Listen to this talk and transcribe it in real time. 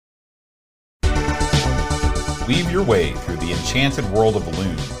weave your way through the enchanted world of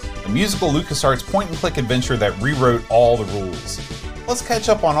LOOM, a musical LucasArts point-and-click adventure that rewrote all the rules. Let's catch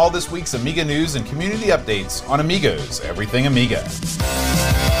up on all this week's Amiga news and community updates on Amigos, Everything Amiga.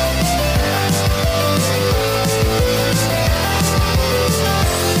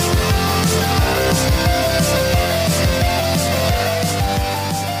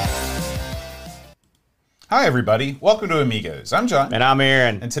 Hi everybody, welcome to Amigos. I'm John. And I'm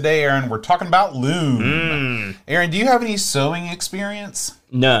Aaron. And today, Aaron, we're talking about LOOM. Aaron, do you have any sewing experience?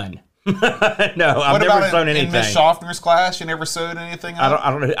 None. No, I've never sewn anything. In Miss Schaffner's class, you never sewed anything up? I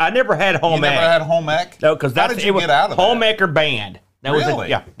don't know. I never had home ec. You never had home ec? No, because that's How did you get out of home that? ec or band. That Really? was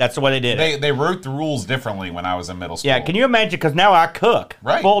yeah, that's the way they did it. They wrote the rules differently when I was in middle school. Yeah, can you imagine? Because now I cook.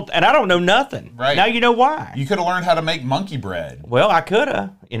 Right. Well, and I don't know nothing. Right. Now you know why. You could have learned how to make monkey bread. Well, I could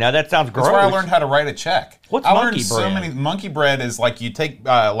have. You know, that sounds gross. That's where I learned how to write a check. What's I monkey learned so bread? many. Monkey bread is like you take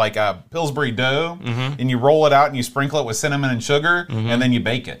like a Pillsbury dough and you roll it out and you sprinkle it with cinnamon and sugar and then you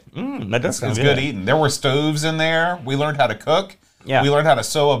bake it. That does sound It's good eating. There were stoves in there. We learned how to cook. Yeah. We learned how to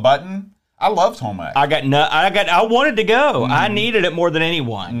sew a button. I loved home ec. I wanted to go. I needed it more than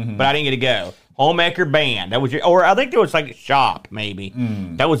anyone, but I didn't get to go. Home ec or band. That was or I think there was like shop maybe.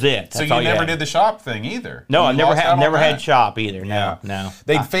 That was it. So That's you all never had. did the shop thing either. No, I You never lost out on never had that. shop either. Yeah. No.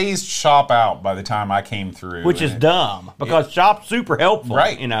 They phased shop out by the time I came through. Which is dumb because shop's super helpful.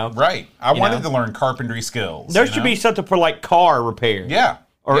 Right. You know. Right. I wanted know? to learn carpentry skills. There should be something for like car repair. Yeah.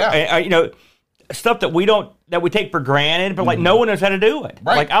 Or yeah. you know, stuff that we take for granted, but like no one knows how to do it.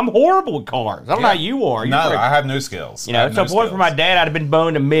 Right. Like I'm horrible with cars. I don't know how you are. No, I have no skills. You know, if it wasn't for my dad, I'd have been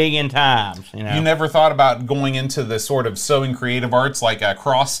boned 1,000,000 times. You know. You never thought about going into the sort of sewing creative arts like a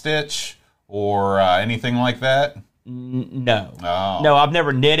cross stitch or anything like that? No. Oh. No, I've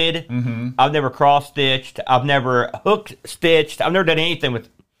never knitted. I've never cross stitched. I've never hook stitched. I've never done anything with.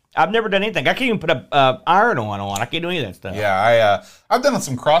 I've never done anything. I can't even put a iron on. I can't do any of that stuff. Yeah, I've done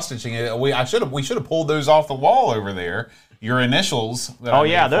some cross stitching. We should have pulled those off the wall over there. Your initials. Oh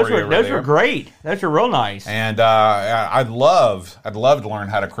yeah, those were great. Those were real nice. And I'd love to learn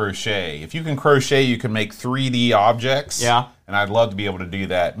how to crochet. If you can crochet, you can make 3D objects. Yeah. And I'd love to be able to do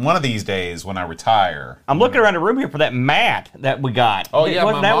that one of these days when I retire. I'm looking around the room here for that mat that we got. Oh yeah,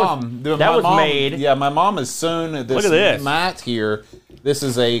 my mom. That was made. Yeah, my mom has sewn this, Look at this mat here. This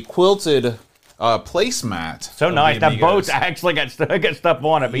is a quilted placemat. So nice. That boat's actually got stuff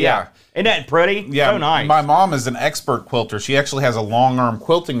on it. But yeah. Isn't that pretty? Yeah, so nice. My mom is an expert quilter. She actually has a long arm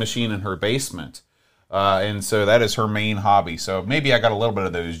quilting machine in her basement. And so that is her main hobby. So maybe I got a little bit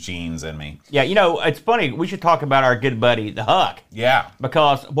of those genes in me. Yeah, you know, it's funny. We should talk about our good buddy, the Huck. Yeah.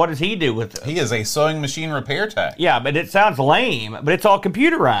 Because what does he do with it? He is a sewing machine repair tech. Yeah, but it sounds lame, but it's all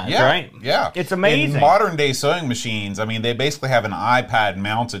computerized, right? Yeah. It's amazing. In modern day sewing machines, I mean, they basically have an iPad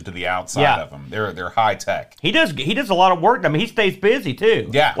mounted to the outside of them. They're high tech. He does a lot of work. I mean, he stays busy too.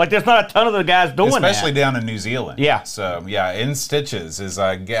 Yeah. Like there's not a ton of the guys doing that. Especially down in New Zealand. Yeah. So, yeah, In Stitches is,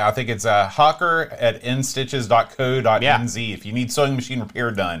 I think it's Hucker at institches.co.nz if you need sewing machine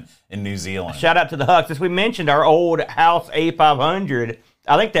repair done in New Zealand. Shout out to the Hucks. As we mentioned, our old House A500,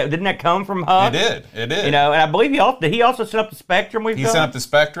 I think didn't that come from Huck? It did. You know, and I believe he also set up the Spectrum we've He done? set up the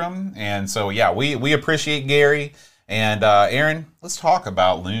Spectrum, and so, yeah, we appreciate Gary. And, Aaron, let's talk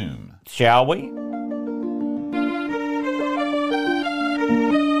about LOOM. Shall we?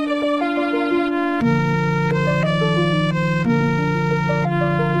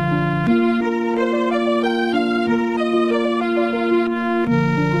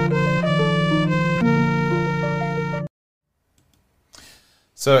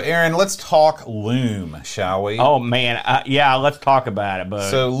 So, Aaron, let's talk LOOM, shall we? Oh, man. Yeah, let's talk about it, bud.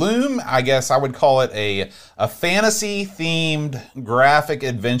 So, LOOM, I guess I would call it a fantasy-themed graphic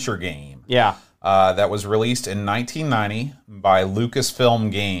adventure game. Yeah. That was released in 1990 by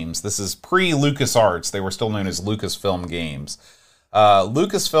Lucasfilm Games. This is pre-LucasArts. They were still known as Lucasfilm Games.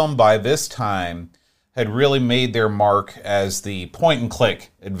 Lucasfilm, by this time, had really made their mark as the point-and-click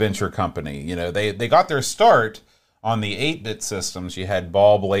adventure company. You know, they got their start on the 8-bit systems. You had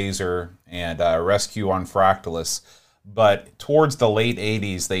Ball Blazer and Rescue on Fractalus. But towards the late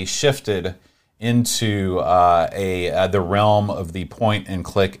 80s, they shifted into the realm of the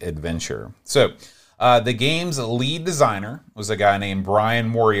point-and-click adventure. So the game's lead designer was a guy named Brian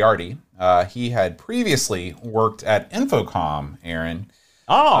Moriarty. He had previously worked at Infocom, Aaron.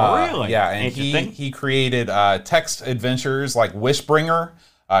 Oh, really? Yeah, and he created text adventures like Wishbringer,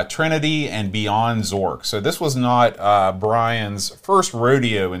 Trinity, and Beyond Zork. So this was not Brian's first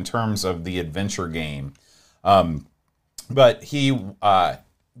rodeo in terms of the adventure game. But he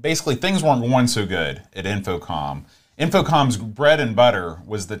basically, things weren't going so good at Infocom. Infocom's bread and butter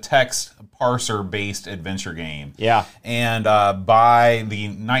was the text parser-based adventure game. Yeah. And by the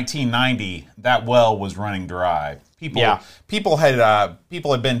 1990, that well was running dry. People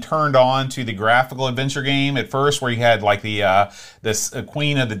had been turned on to the graphical adventure game at first, where you had like this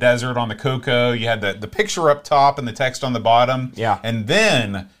Queen of the Desert on the Coco. You had the picture up top and the text on the bottom. Yeah. And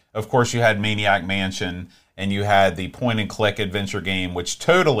then, of course, you had Maniac Mansion, and you had the point-and-click adventure game, which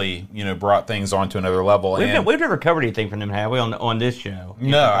totally, brought things onto another level. We've never covered anything from them, have we, on this show?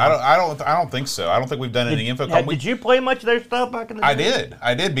 No, I don't think so. I don't think we've done any Infocom. Did you play much of their stuff back in the day?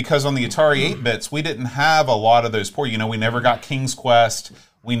 I did, because on the Atari 8-bits, we didn't have a lot of those ports. We never got King's Quest.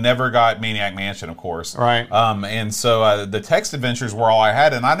 We never got Maniac Mansion, of course. Right. And so the text adventures were all I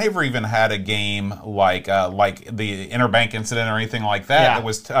had, and I never even had a game like the Interbank Incident or anything like that that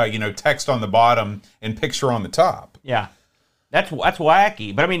was text on the bottom and picture on the top. Yeah, that's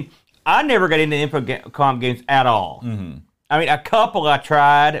wacky. But I mean, I never got into Infocom games at all. Mm-hmm. I mean, a couple I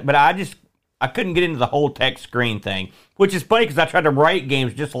tried, but I couldn't get into the whole text screen thing, which is funny because I tried to write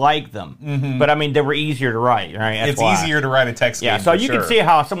games just like them. Mm-hmm. But I mean, they were easier to write, right? It's easier to write a text game. Yeah, so you can see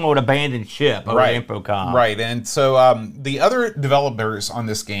how someone would abandon ship over Infocom. Right, and so the other developers on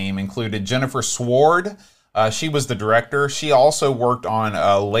this game included Jennifer Sword. She was the director. She also worked on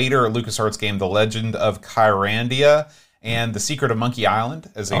a later LucasArts game, The Legend of Kyrandia, and The Secret of Monkey Island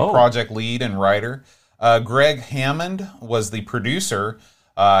as a project lead and writer. Greg Hammond was the producer.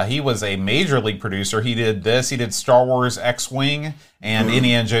 He was a major league producer. He did this. He did Star Wars X-Wing and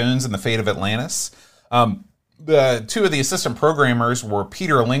Indiana Jones and the Fate of Atlantis. The two of the assistant programmers were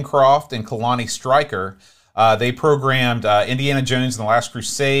Peter Lincroft and Kalani Stryker. They programmed Indiana Jones and the Last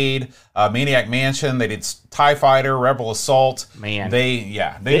Crusade, Maniac Mansion. They did TIE Fighter, Rebel Assault. Man, they knew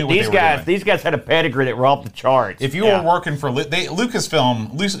what they were doing. These guys had a pedigree that were off the charts. If you were working for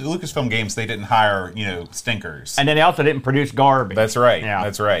Lucasfilm Games, they didn't hire stinkers, and then they also didn't produce garbage. That's right. Yeah.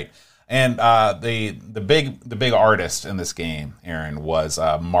 That's right. And the big artist in this game, Aaron, was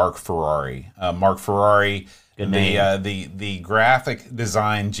Mark Ferrari. Mark Ferrari. The graphic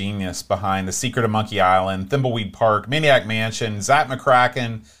design genius behind The Secret of Monkey Island, Thimbleweed Park, Maniac Mansion, Zap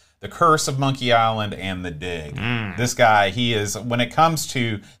McCracken, The Curse of Monkey Island, and The Dig. This guy, he is, when it comes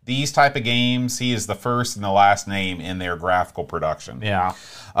to these type of games, he is the first and the last name in their graphical production. Yeah.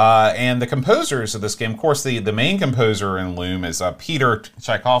 And the composers of this game, of course, the main composer in Loom is Peter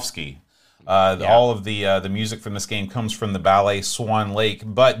Tchaikovsky. All of the music from this game comes from the ballet Swan Lake,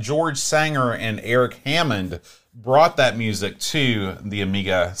 but George Sanger and Eric Hammond brought that music to the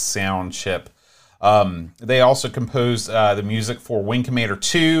Amiga sound chip. They also composed the music for Wing Commander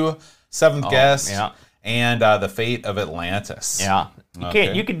 2, Seventh Guest, and The Fate of Atlantis. Yeah,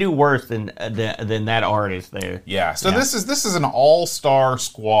 you could do worse than that artist there. Yeah, so this is an all-star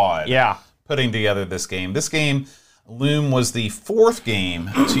squad. Yeah, putting together this game. This game, Loom, was the fourth game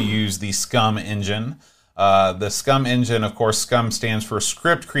to use the SCUM engine. The SCUM engine, of course, SCUM stands for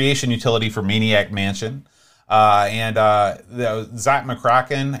Script Creation Utility for Maniac Mansion. And Zach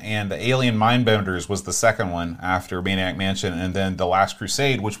McCracken and Alien Mindbenders was the second one after Maniac Mansion. And then The Last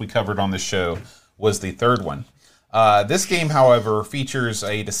Crusade, which we covered on the show, was the third one. This game, however, features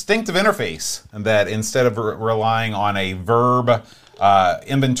a distinctive interface that instead of relying on a verb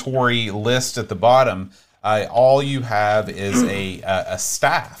inventory list at the bottom, all you have is a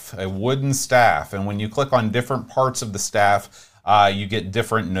staff, a wooden staff, and when you click on different parts of the staff, you get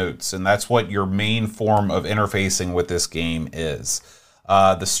different notes, and that's what your main form of interfacing with this game is.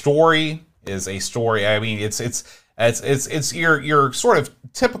 The story is a story. I mean, it's your sort of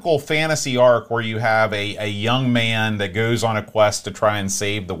typical fantasy arc where you have a young man that goes on a quest to try and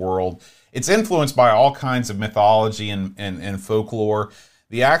save the world. It's influenced by all kinds of mythology and folklore.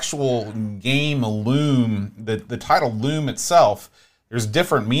 The actual game Loom, the title Loom itself, there's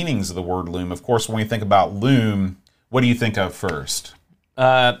different meanings of the word Loom. Of course, when we think about Loom, what do you think of first?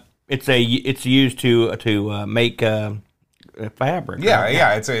 It's used to make fabric. Yeah, right?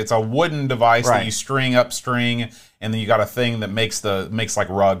 yeah. It's a wooden device that you string up string, and then you got a thing that makes like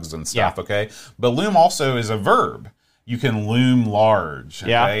rugs and stuff. Yeah. Okay, but Loom also is a verb. You can loom large.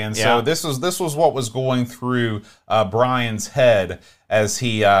 Okay? And so this was what was going through Brian's head as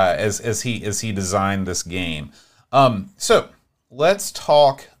he designed this game. So let's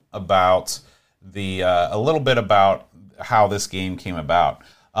talk about a little bit about how this game came about.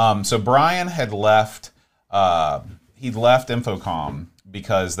 So Brian had left. He'd left Infocom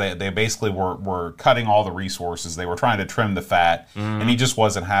because they basically were cutting all the resources. They were trying to trim the fat, and he just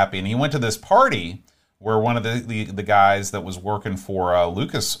wasn't happy. And he went to this party where one of the guys that was working for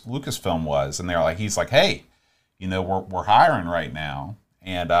Lucasfilm was, and he's like, hey, we're hiring right now.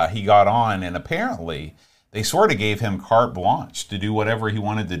 And he got on, and apparently they sort of gave him carte blanche to do whatever he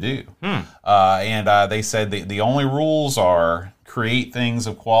wanted to do. They said the only rules are create things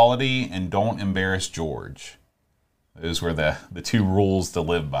of quality and don't embarrass George. Those were the two rules to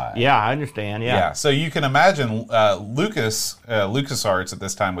live by. Yeah, I understand. Yeah. So you can imagine LucasArts at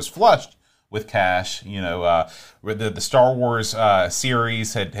this time was flushed with cash. The Star Wars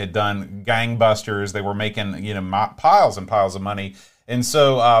series had done gangbusters. They were making piles and piles of money, and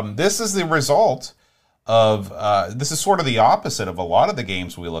so this is the result of this is sort of the opposite of a lot of the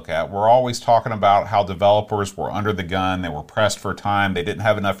games we look at. We're always talking about how developers were under the gun, they were pressed for time, they didn't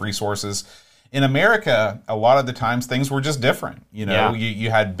have enough resources. In America, a lot of the times things were just different. You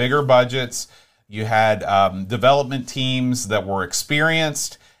had bigger budgets, you had development teams that were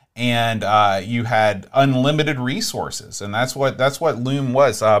experienced, and you had unlimited resources, and that's what Loom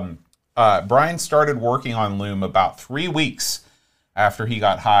was. Brian started working on Loom about 3 weeks after he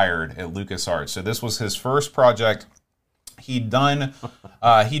got hired at LucasArts. So this was his first project. He'd done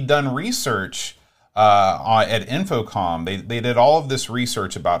research at Infocom. They did all of this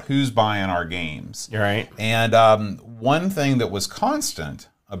research about who's buying our games. Right. And one thing that was constant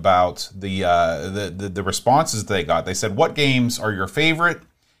about the responses they got, they said, "What games are your favorite,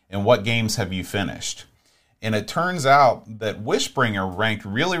 and what games have you finished?" And it turns out that Wishbringer ranked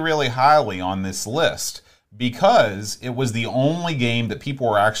really, really highly on this list, because it was the only game that people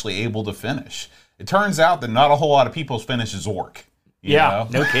were actually able to finish. It turns out that not a whole lot of people finished Zork. No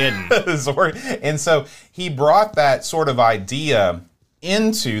kidding. Zork. And so he brought that sort of idea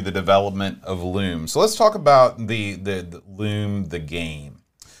into the development of Loom. So let's talk about the Loom, the game.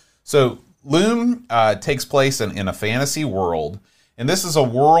 So Loom takes place in a fantasy world. And this is a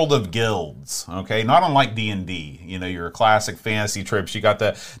world of guilds, okay? Not unlike D&D. Your classic fantasy trips. You got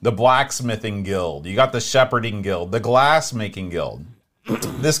the blacksmithing guild. You got the shepherding guild, the glassmaking guild.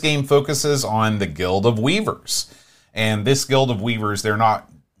 This game focuses on the Guild of Weavers. And this Guild of Weavers, they're not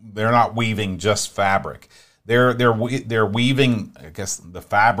weaving just fabric. They're weaving, I guess, the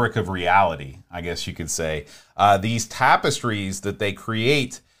fabric of reality, I guess you could say. These tapestries that they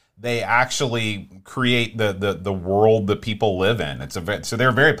create, they actually create the world that people live in. So they're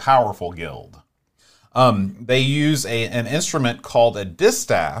a very powerful guild. They use an instrument called a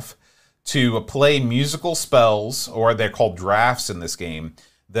distaff to play musical spells, or they're called drafts in this game,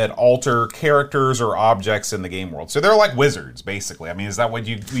 that alter characters or objects in the game world. So they're like wizards, basically. I mean, is that what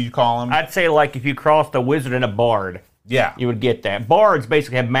you call them? I'd say like if you crossed a wizard and a bard. Yeah. You would get that. Bards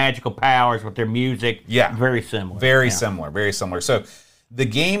basically have magical powers with their music. Yeah. Very similar. Very similar. So the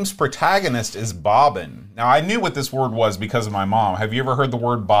game's protagonist is bobbin. Now, I knew what this word was because of my mom. Have you ever heard the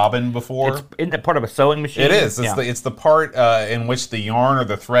word bobbin before? Isn't that part of a sewing machine? It is. It's the part in which the yarn or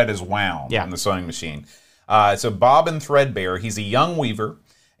the thread is wound on the sewing machine. So Bobbin Threadbare, he's a young weaver,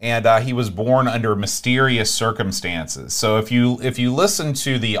 and he was born under mysterious circumstances. So if you listen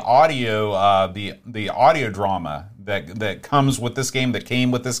to the audio the audio drama that comes with this game, that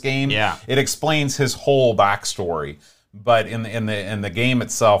came with this game, it explains his whole backstory. But in the game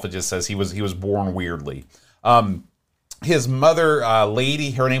itself, it just says he was born weirdly. His mother,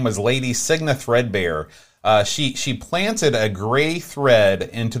 her name was Lady Signa Threadbare. She planted a gray thread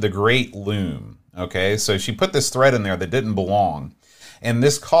into the great loom. Okay, so she put this thread in there that didn't belong, and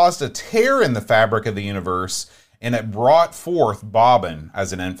this caused a tear in the fabric of the universe, and it brought forth Bobbin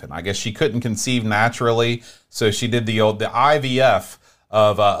as an infant. I guess she couldn't conceive naturally, so she did the IVF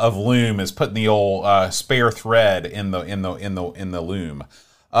of loom, is putting the old spare thread in the loom.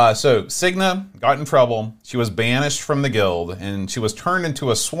 So Signa got in trouble. She was banished from the guild, and she was turned into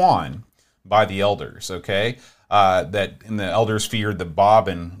a swan by the elders. Okay, the elders feared that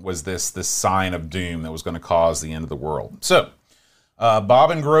Bobbin was this sign of doom that was going to cause the end of the world. So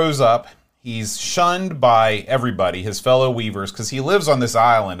Bobbin grows up. He's shunned by everybody, his fellow weavers, because he lives on this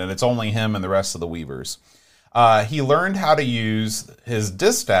island, and it's only him and the rest of the weavers. He learned how to use his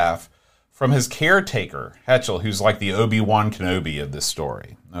distaff from his caretaker, Hetchel, who's like the Obi-Wan Kenobi of this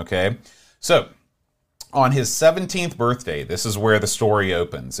story. Okay? So, on his 17th birthday, this is where the story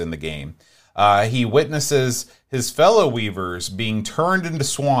opens in the game, he witnesses his fellow weavers being turned into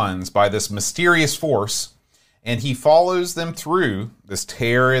swans by this mysterious force, and he follows them through this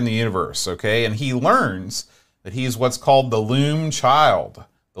tear in the universe, okay? And he learns that he's what's called the Loom Child.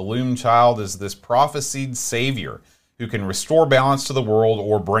 The Loom Child is this prophesied savior who can restore balance to the world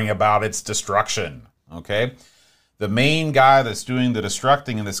or bring about its destruction, okay? The main guy that's doing the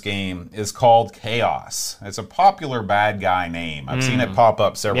destructing in this game is called Chaos. It's a popular bad guy name. I've seen it pop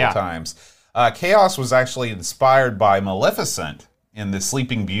up several times. Chaos was actually inspired by Maleficent in the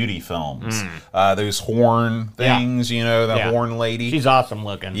Sleeping Beauty films. Those horn things, the horn lady. She's awesome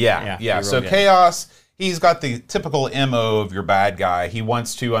looking. Yeah. So Chaos, he's got the typical MO of your bad guy. He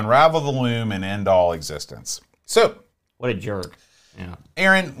wants to unravel the loom and end all existence. So, what a jerk. Yeah.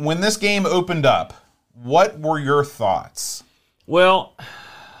 Aaron, when this game opened up, what were your thoughts? Well, I'm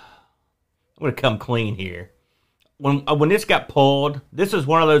going to come clean here. When this got pulled, this is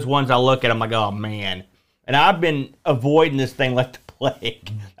one of those ones I look at, I'm like, oh, man. And I've been avoiding this thing like the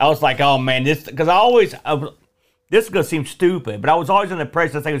plague. I was like, oh, man, this is going to seem stupid, but I was always in the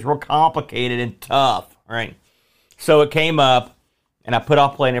impression this thing was real complicated and tough, right? So it came up, and I put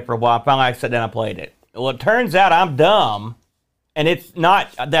off playing it for a while. Finally, I sat down and played it. Well, it turns out I'm dumb, and it's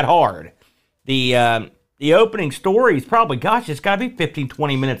not that hard. The opening story is probably, gosh, it's got to be 15,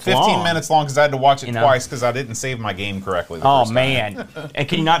 20 minutes long. 15 minutes long because I had to watch it twice because I didn't save my game correctly the first time. Man. And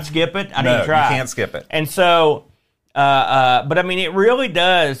can you not skip it? I No, didn't try. you can't skip it. And so, but I mean, it really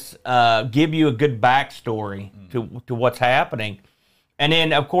does give you a good backstory to what's happening. And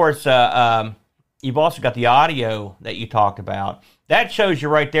then, of course, you've also got the audio that you talked about. That shows you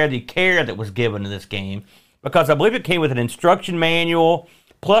right there the care that was given to this game, because I believe it came with an instruction manual,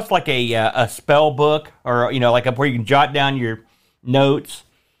 plus like a spell book, or like where you can jot down your notes.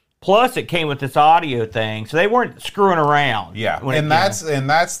 Plus, it came with this audio thing, so they weren't screwing around. Yeah,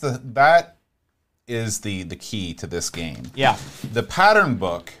 that is the key to this game. Yeah, the pattern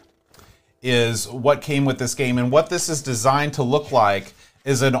book is what came with this game, and what this is designed to look like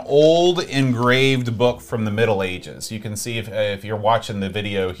is an old engraved book from the Middle Ages. You can see if you're watching the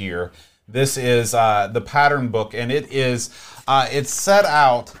video here. This is the pattern book, and it's set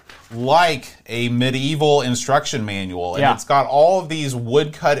out like a medieval instruction manual, and it's got all of these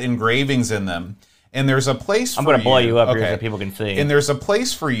woodcut engravings in them. And there's a place for you. I'm going to blow you up here so people can see. And there's a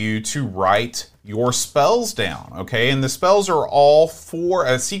place for you to write your spells down, okay? And the spells are all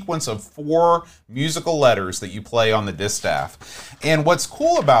a sequence of 4 musical letters that you play on the distaff. And what's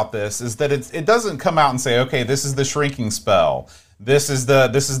cool about this is that it doesn't come out and say, okay, this is the shrinking spell. This is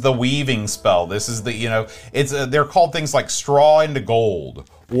the weaving spell. This is the, they're called things like straw into gold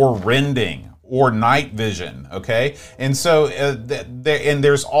or rending or night vision, okay? And so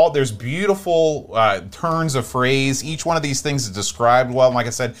there's beautiful turns of phrase. Each one of these things is described well. And like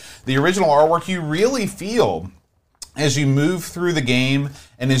I said, the original artwork, you really feel as you move through the game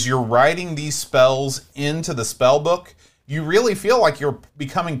and as you're writing these spells into the spell book, you really feel like you're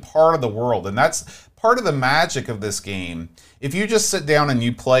becoming part of the world. And that's part of the magic of this game. If you just sit down and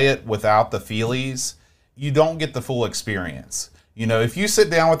you play it without the feelies, you don't get the full experience. If you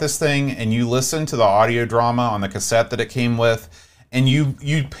sit down with this thing and you listen to the audio drama on the cassette that it came with, and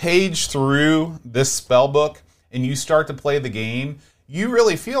you page through this spell book and you start to play the game, you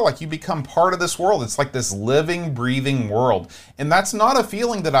really feel like you become part of this world. It's like this living, breathing world. And that's not a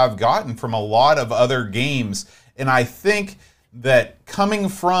feeling that I've gotten from a lot of other games. And I think that coming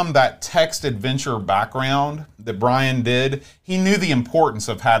from that text adventure background that Brian did, he knew the importance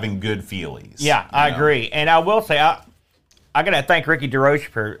of having good feelies. Yeah, I agree. And I will say, I got to thank Ricky DeRoche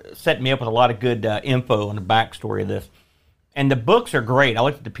for setting me up with a lot of good info on the backstory of this. And the books are great. I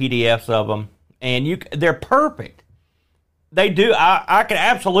looked at the PDFs of them, and they're perfect. They do. I can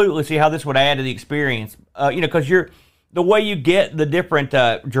absolutely see how this would add to the experience. Because the way you get the different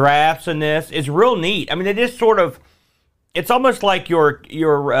drafts in this is real neat. I mean, it just sort of, it's almost like your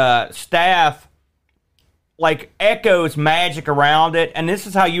staff like echoes magic around it, and this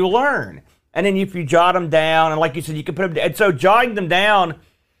is how you learn. And then if you jot them down, and like you said, you can put them down. And so jotting them down,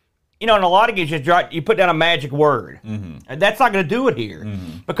 in a lot of games, you put down a magic word. Mm-hmm. And that's not going to do it here.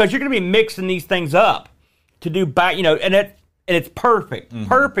 Mm-hmm. Because you're going to be mixing these things up to do back, and it's perfect. Mm-hmm.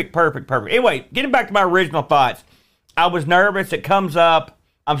 Perfect. Anyway, getting back to my original thoughts. I was nervous. It comes up.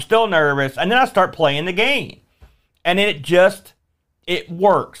 I'm still nervous. And then I start playing the game. And it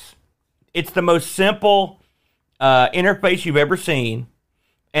works. It's the most simple interface you've ever seen.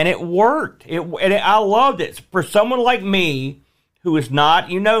 And it worked. I loved it. For someone like me, who is not,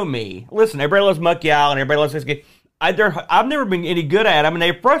 me. Listen, everybody loves Monkey Island. Everybody loves this game. I've never been any good at them, and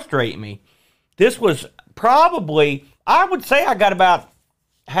they frustrate me. This was probably, I would say I got about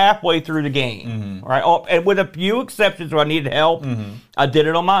halfway through the game. Mm-hmm. Right? And with a few exceptions where I needed help, mm-hmm. I did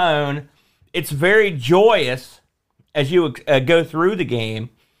it on my own. It's very joyous as you go through the game.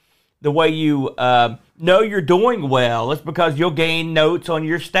 The way you know you're doing well is because you'll gain notes on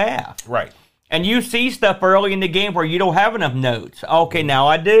your staff. Right. And you see stuff early in the game where you don't have enough notes. Okay, now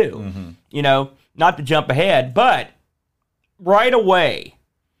I do. Mm-hmm. Not to jump ahead, but right away,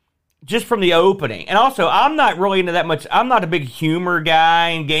 just from the opening. And also, I'm not really into that much. I'm not a big humor guy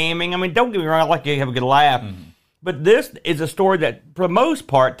in gaming. I mean, don't get me wrong, I like to have a good laugh. Mm-hmm. But this is a story that, for the most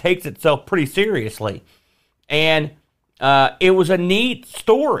part, takes itself pretty seriously. And it was a neat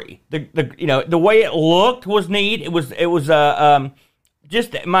story. The way it looked was neat. It was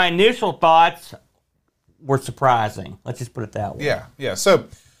just my initial thoughts were surprising. Let's just put it that way. Yeah. So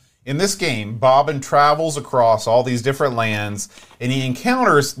in this game, Bobbin travels across all these different lands, and he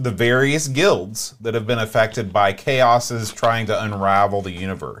encounters the various guilds that have been affected by chaoses trying to unravel the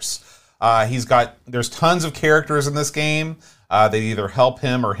universe. There's tons of characters in this game that either help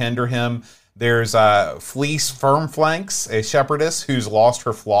him or hinder him. There's Fleece Firmflanks, a shepherdess who's lost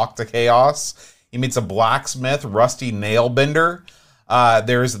her flock to chaos. He meets a blacksmith, Rusty Nailbender.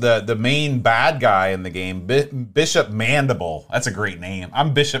 There's the main bad guy in the game, Bishop Mandible. That's a great name.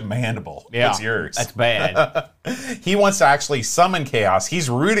 I'm Bishop Mandible. Yeah, what's yours? That's bad. He wants to actually summon chaos. He's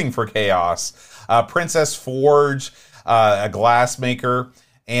rooting for chaos. Princess Forge, a glassmaker.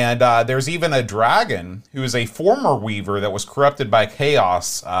 And there's even a dragon who is a former weaver that was corrupted by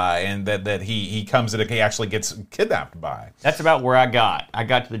chaos, and that he comes in, he actually gets kidnapped by. That's about where I got. I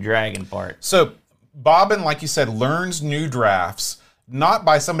got to the dragon part. So Bobbin, like you said, learns new drafts, not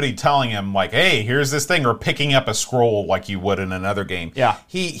by somebody telling him, like, hey, here's this thing, or picking up a scroll like you would in another game. Yeah.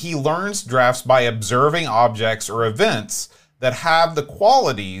 He learns drafts by observing objects or events that have the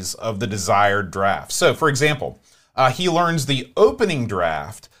qualities of the desired draft. So, for example, he learns the opening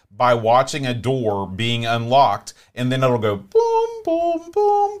draft by watching a door being unlocked, and then it'll go boom, boom,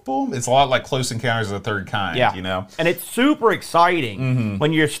 boom, boom. It's a lot like Close Encounters of the Third Kind, you know? And it's super exciting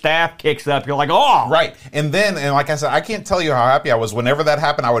when your staff kicks up. You're like, oh! Right. And like I said, I can't tell you how happy I was. Whenever that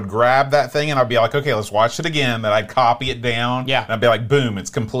happened, I would grab that thing and I'd be like, okay, let's watch it again. Then I'd copy it down. Yeah. And I'd be like, boom,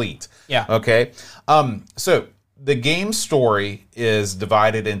 it's complete. Yeah. Okay? So the game story is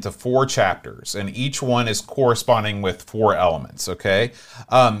divided into 4 chapters, and each one is corresponding with 4 elements, okay?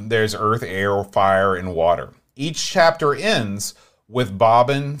 There's earth, air, fire, and water. Each chapter ends with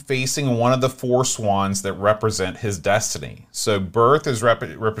Bobbin facing one of the 4 swans that represent his destiny. So birth is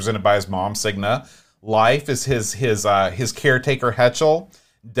represented by his mom, Signa. Life is his caretaker, Hetchel.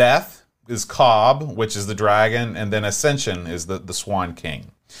 Death is Cobb, which is the dragon. And then Ascension is the Swan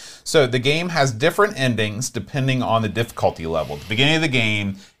King. So the game has different endings depending on the difficulty level. At the beginning of the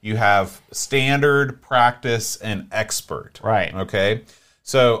game, you have standard, practice, and expert. Right. Okay.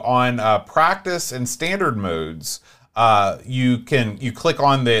 So on practice and standard modes, you click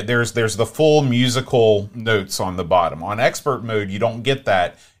on there's the full musical notes on the bottom. On expert mode, you don't get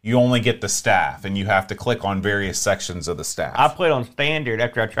that. You only get the staff, and you have to click on various sections of the staff. I played on standard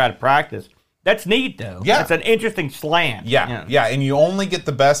after I tried to practice. That's neat, though. Yeah. That's an interesting slant. Yeah, and you only get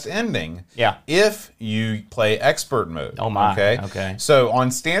the best ending if you play expert mode. Oh, my. Okay. So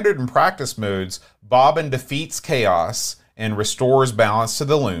on standard and practice modes, Bobbin defeats chaos and restores balance to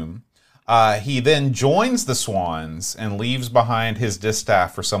the loom. He then joins the swans and leaves behind his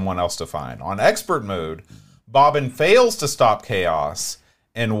distaff for someone else to find. On expert mode, Bobbin fails to stop chaos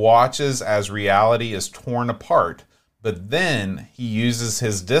and watches as reality is torn apart. But then he uses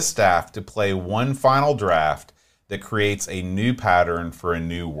his distaff to play one final draft that creates a new pattern for a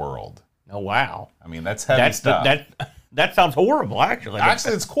new world. Oh, wow. I mean, that's heavy stuff. That sounds horrible, actually.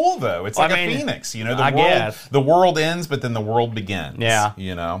 Actually, it's cool, though. It's like a phoenix. You know, guess. The world ends, but then the world begins. Yeah.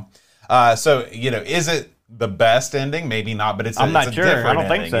 You know? So, you know, is it the best ending? Maybe not, but I'm not sure. Different I don't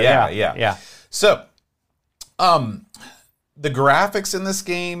ending. think so. Yeah. So, the graphics in this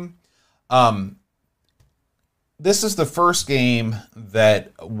game... this is the first game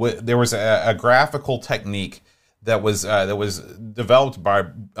that there was a graphical technique that was developed by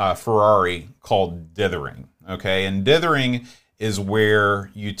Ferrari called dithering. Okay, and dithering is where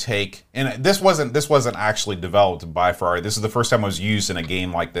you take, and this wasn't actually developed by Ferrari. This is the first time it was used in a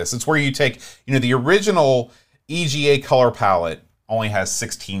game like this. It's where you take, you know, the original EGA color palette only has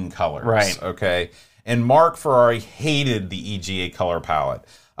 16 colors. Right. Okay, and Mark Ferrari hated the EGA color palette.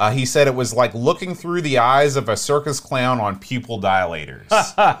 He said it was like looking through the eyes of a circus clown on pupil dilators.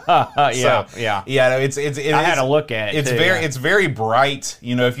 Yeah. I had to look at it. It's very bright.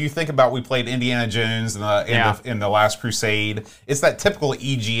 You know, if you think about, we played Indiana Jones in the Last Crusade. It's that typical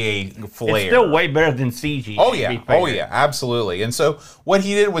EGA flair. It's still way better than CG. Oh yeah, absolutely. And so what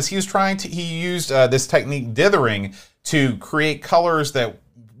he did was he used this technique, dithering, to create colors that,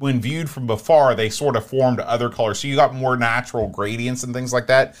 when viewed from afar, they sort of formed other colors. So you got more natural gradients and things like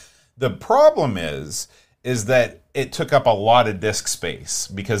that. The problem is that it took up a lot of disk space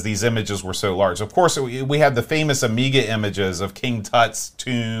because these images were so large. Of course, we had the famous Amiga images of King Tut's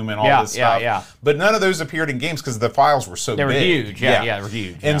tomb and all this stuff. Yeah. But none of those appeared in games because the files were so big. They were huge. They were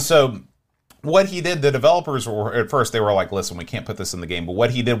huge. And so what he did, the developers were, at first, they were like, listen, we can't put this in the game. But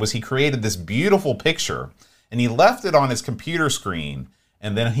what he did was he created this beautiful picture, and he left it on his computer screen,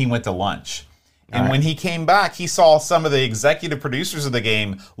 and then he went to lunch. And when he came back, he saw some of the executive producers of the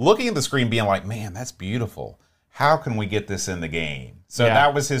game looking at the screen being like, man, that's beautiful. How can we get this in the game? So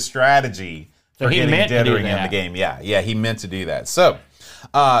that was his strategy for getting dithering in the game. Yeah, he meant to do that. So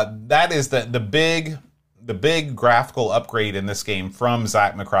that is the big graphical upgrade in this game from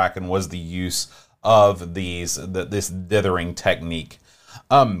Zach McCracken was the use of this dithering technique.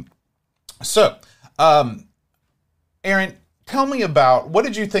 Aaron, tell me about, what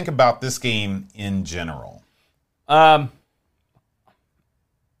did you think about this game in general? I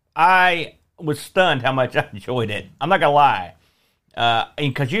was stunned how much I enjoyed it. I'm not going to lie.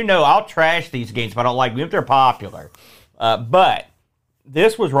 Because I'll trash these games if I don't like them, if they're popular. But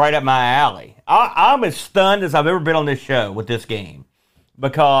this was right up my alley. I'm as stunned as I've ever been on this show with this game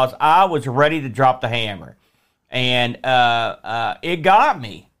because I was ready to drop the hammer. And it got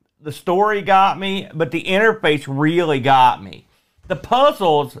me. The story got me, but the interface really got me. The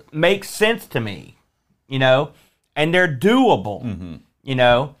puzzles make sense to me, and they're doable,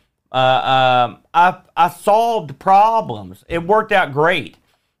 I solved problems. It worked out great,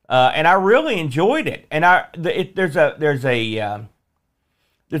 and I really enjoyed it. And there's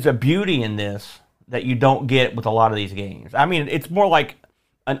a beauty in this that you don't get with a lot of these games. I mean, it's more like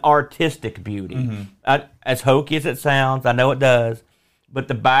an artistic beauty. As hokey as it sounds, I know it does, but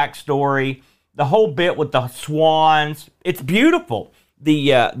the backstory, the whole bit with the swans, it's beautiful.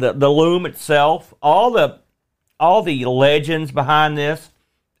 The loom itself, all the legends behind this,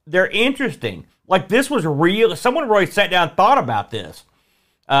 they're interesting. Like, this was real. Someone really sat down and thought about this,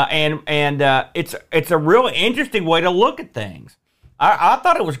 and it's a real interesting way to look at things. I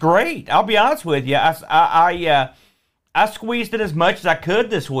thought it was great. I'll be honest with you. I squeezed it as much as I could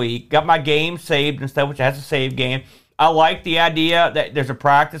this week. Got my game saved and stuff, which has a save game. I like the idea that there's a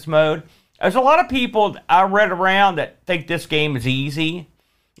practice mode. There's a lot of people I read around that think this game is easy,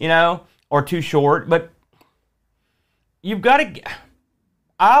 or too short. But you've got to.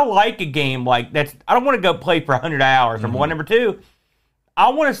 I like a game like that's. I don't want to go play for 100 hours. Number one, number two. I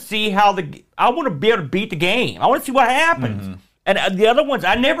want to see I want to be able to beat the game. I want to see what happens. And the other ones,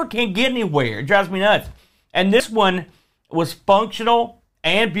 I never can get anywhere. It drives me nuts. And this one was functional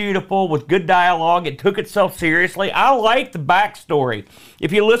and beautiful with good dialogue. It took itself seriously. I like the backstory.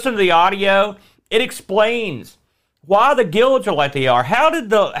 If you listen to the audio, it explains why the guilds are like they are. How did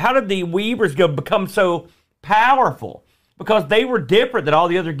the Weavers become so powerful? Because they were different than all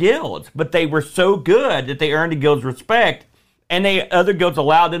the other guilds, but they were so good that they earned the guild's respect, and other guilds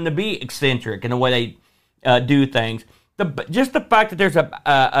allowed them to be eccentric in the way they do things. Just the fact that there's an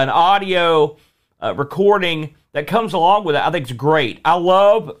audio recording that comes along with it, I think is great. I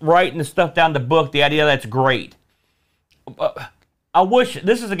love writing the stuff down in the book, the idea that's great. I wish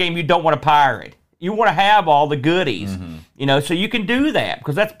this is a game you don't want to pirate. You want to have all the goodies, so you can do that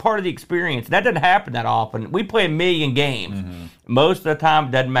because that's part of the experience. That doesn't happen that often. We play 1 million games. Most of the time,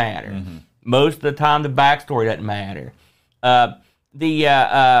 it doesn't matter. Most of the time, the backstory doesn't matter.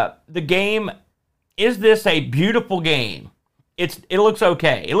 The game, is this a beautiful game? It looks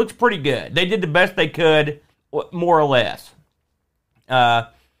okay. It looks pretty good. They did the best they could, more or less. With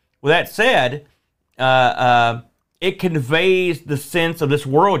that said, it conveys the sense of this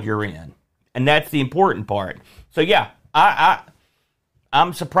world you're in. And that's the important part. So, yeah,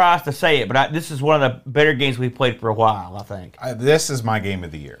 I'm surprised to say it, but this is one of the better games we've played for a while, I think. This is my game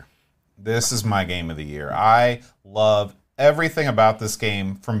of the year. I love everything about this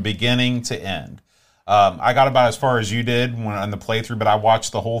game from beginning to end. I got about as far as you did on the playthrough, but I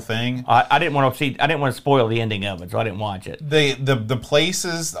watched the whole thing. I didn't want to spoil the ending of it, so I didn't watch it. The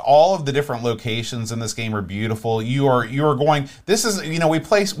places, all of the different locations in this game are beautiful. You are going. This is we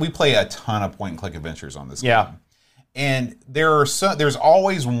play a ton of point and click adventures on this game. And there's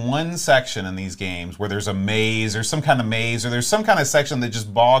always one section in these games where there's a maze, or some kind of maze, or there's some kind of section that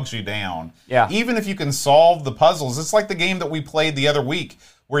just bogs you down. Yeah. Even if you can solve the puzzles, it's like the game that we played the other week,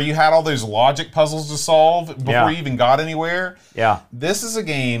 where you had all those logic puzzles to solve before you even got anywhere. Yeah. This is a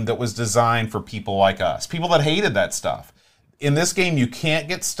game that was designed for people like us, people that hated that stuff. In this game, you can't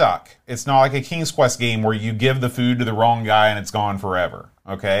get stuck. It's not like a King's Quest game where you give the food to the wrong guy and it's gone forever,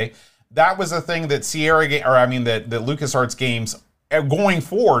 okay? That was a thing that that LucasArts games, going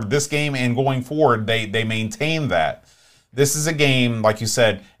forward, this game and going forward, they maintain that. This is a game, like you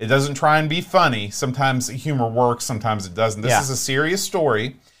said, it doesn't try and be funny. Sometimes humor works, sometimes it doesn't. This is a serious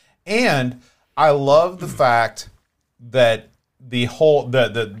story. And I love the fact that there's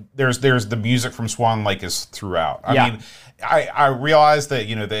the music from Swan Lake is throughout. I mean, I realize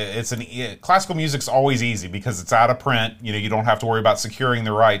that classical music's always easy because it's out of print. You don't have to worry about securing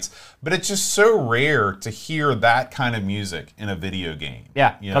the rights. But it's just so rare to hear that kind of music in a video game.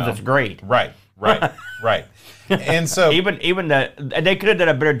 Yeah, because it's great. Right. Right. And so even they could have done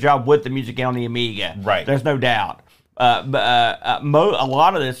a better job with the music on the Amiga. Right. There's no doubt. But a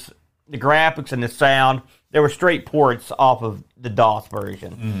lot of this, the graphics and the sound, they were straight ports off of the DOS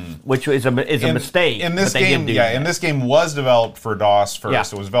version, which is a mistake. In this game, and this game was developed for DOS first. Yeah.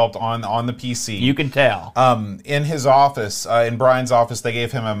 It was developed on the PC. You can tell. In his office, in Brian's office, they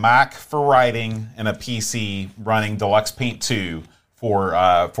gave him a Mac for writing and a PC running Deluxe Paint 2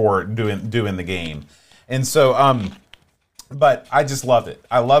 for doing the game. And so, but I just love it.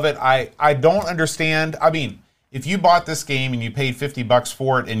 I love it. I don't understand. I mean, if you bought this game and you paid $50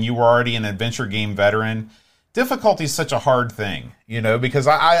 for it and you were already an adventure game veteran, difficulty is such a hard thing, because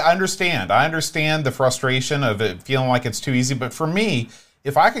I understand. I understand the frustration of it feeling like it's too easy. But for me,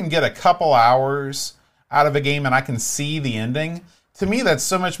 if I can get a couple hours out of a game and I can see the ending, to me, that's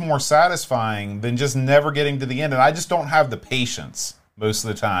so much more satisfying than just never getting to the end. And I just don't have the patience most of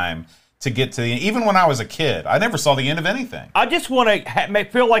the time to get to the end. Even when I was a kid, I never saw the end of anything. I just want to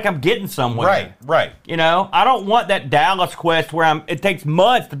feel like I'm getting somewhere. Right. I don't want that Dallas quest where it takes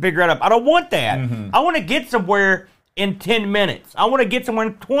months to figure it out. I don't want that. I want to get somewhere in 10 minutes. I want to get somewhere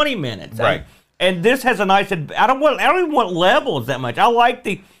in 20 minutes. Right. And this has a nice. I don't even want levels that much. I like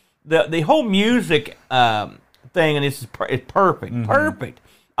the whole music thing, and this is perfect. Perfect.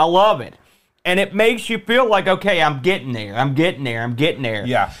 I love it. And it makes you feel like, okay, I'm getting there.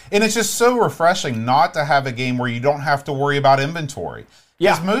 Yeah. And it's just so refreshing not to have a game where you don't have to worry about inventory.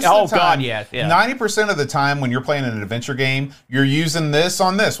 Yeah. Most of the time, God, yes. Yeah. 90% of the time when you're playing an adventure game, you're using this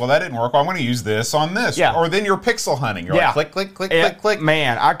on this. Well, that didn't work. Well, I'm going to use this on this. Yeah. Or then you're pixel hunting. You're like, click, click, click, click, click.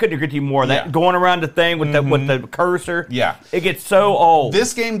 Man, I couldn't agree with you more. That going around the thing with the cursor. Yeah. It gets so old.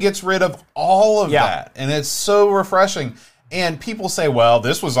 This game gets rid of all of that. And it's so refreshing. And people say, well,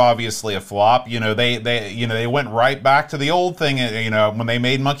 this was obviously a flop. They went right back to the old thing, when they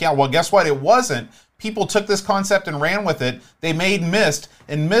made Monkey Island. Well, guess what? It wasn't. People took this concept and ran with it. They made Myst,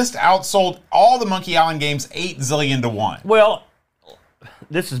 and Myst outsold all the Monkey Island games 8 zillion to 1. Well,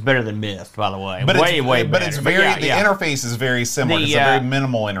 this is better than Myst, by the way. But way better. But it's the interface is very similar. It's a very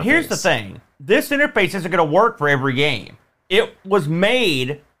minimal interface. Here's the thing. This interface isn't going to work for every game. It was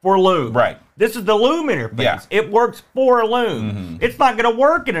made for Loom. Right. This is the Loom interface. Yeah. It works for Loom. It's not going to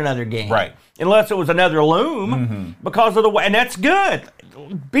work in another game. Right. Unless it was another Loom because of the way. And that's good.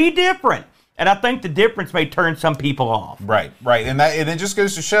 Be different. And I think the difference may turn some people off. Right. And it just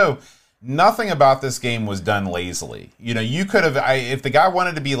goes to show nothing about this game was done lazily. You could have, if the guy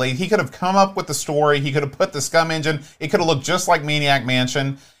wanted to be lazy, he could have come up with the story. He could have put the Scum engine. It could have looked just like Maniac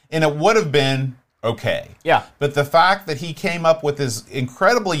Mansion. And it would have been okay. Yeah. But the fact that he came up with this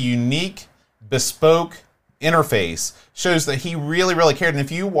incredibly unique, bespoke interface shows that he really, really cared. And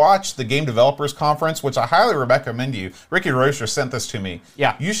if you watch the Game Developers Conference, which I highly recommend you, Ricky Rocher sent this to me.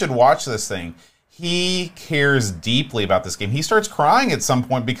 Yeah. You should watch this thing. He cares deeply about this game. He starts crying at some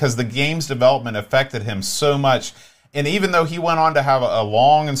point because the game's development affected him so much. And even though he went on to have a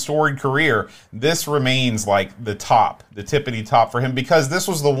long and storied career, this remains like the tippity top for him, because this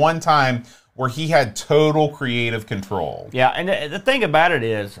was the one time where he had total creative control. Yeah, and the thing about it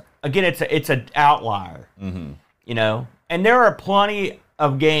is, again, it's an outlier. And there are plenty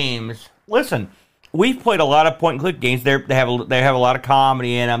of games. Listen, we've played a lot of point-and-click games. They have a lot of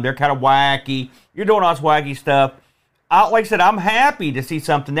comedy in them. They're kind of wacky. You're doing all this wacky stuff. Like I said, I'm happy to see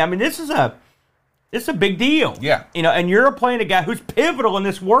something. I mean, this is a big deal. Yeah. And you're playing a guy who's pivotal in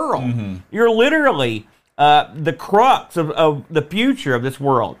this world. You're literally the crux of the future of this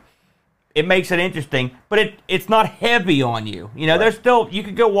world. It makes it interesting, but it's not heavy on you. There's still, you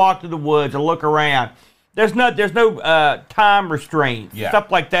could go walk through the woods and look around. There's no time restraints, stuff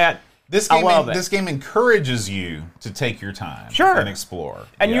like that. This game encourages you to take your time and explore.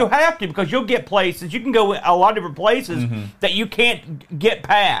 And you have to, because you'll get places. You can go a lot of different places that you can't get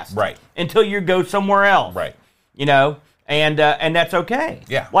past until you go somewhere else. Right. And that's okay.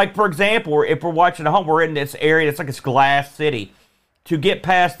 Yeah. Like, for example, if we're watching at home, we're in this area that's like a glass city. To get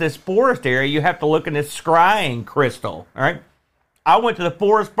past this forest area, you have to look in this scrying crystal. All right. I went to the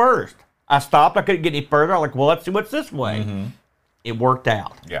forest first. I stopped. I couldn't get any further. I'm like, well, let's see what's this way. It worked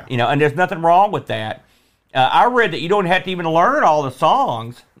out. Yeah. And there's nothing wrong with that. I read that you don't have to even learn all the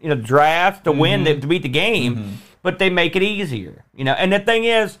songs, drafts to win, to beat the game, but they make it easier. And the thing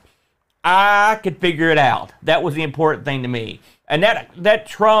is, I could figure it out. That was the important thing to me. And that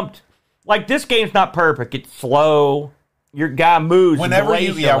trumped, like, this game's not perfect. It's slow. your guy moves whenever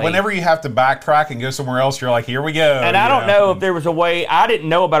glacially. you have to backtrack and go somewhere else, you're like, here we go. And I don't know if there was a way. I didn't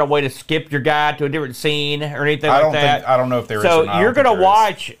know about a way to skip your guy to a different scene or anything like that. I don't know if there is. So you're gonna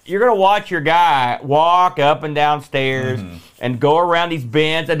watch your guy walk up and down stairs and go around these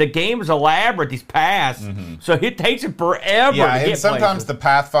bends, and the game is elaborate. These paths, so it takes it forever. Yeah, to get and sometimes places. the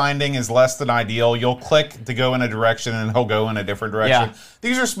pathfinding is less than ideal. You'll click to go in a direction, and he'll go in a different direction. Yeah.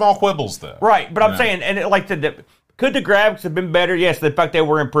 These are small quibbles, though. Right, but I'm saying, and could the graphics have been better? Yes, the fact they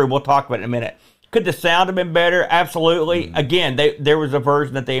were improved. We'll talk about it in a minute. Could the sound have been better? Absolutely. Again, there was a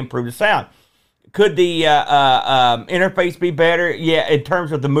version that they improved the sound. Could the interface be better? Yeah, in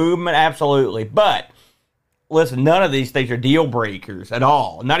terms of the movement, absolutely. But listen, none of these things are deal breakers at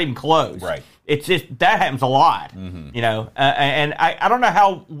all. Not even close. Right. It's just that happens a lot. And I don't know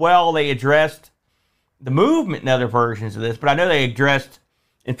how well they addressed the movement in other versions of this, but I know they addressed.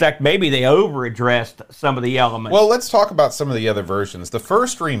 In fact, maybe they over-addressed some of the elements. Well, let's talk about some of the other versions. The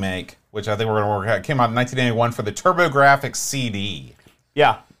first remake, which I think we're going to work out, came out in 1981 for the TurboGrafx CD.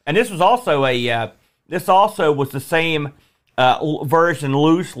 Yeah, and this was also was the same version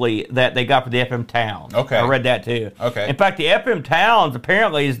loosely that they got for the FM Towns. Okay. I read that too. Okay. In fact, the FM Towns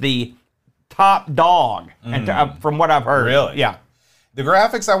apparently is the top dog, from what I've heard. Really? Yeah. The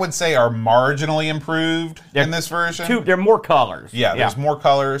graphics, I would say, are marginally improved in this version. There are more colors. Yeah, there's more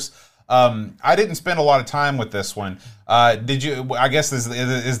colors. I didn't spend a lot of time with this one. Did you? I guess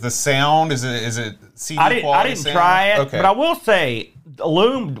is the sound is it CD quality? I didn't sound? try it, Okay. but I will say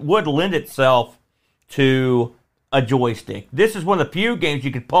Loom would lend itself to a joystick. This is one of the few games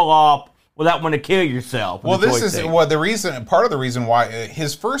you could pull off without wanting to kill yourself. Well, this is the reason. Part of the reason why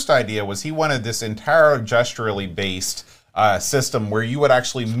his first idea was he wanted this entire gesturally based system where you would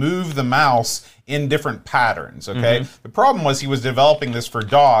actually move the mouse in different patterns. Okay. The problem was he was developing this for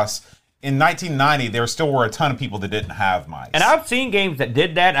DOS. In 1990, there still were a ton of people that didn't have mice. And I've seen games that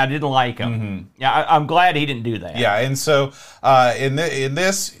did that, and I didn't like them. Yeah, I'm glad he didn't do that. Yeah, and so in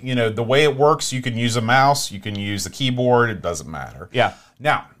this, the way it works, you can use a mouse, you can use the keyboard, it doesn't matter. Yeah.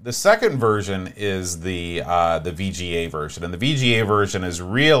 Now, the second version is the VGA version, and the VGA version is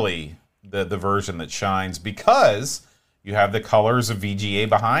really the version that shines because you have the colors of VGA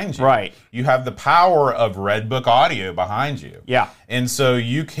behind you. Right. You have the power of Redbook audio behind you. Yeah. And so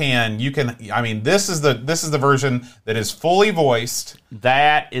you can I mean, this is the version that is fully voiced.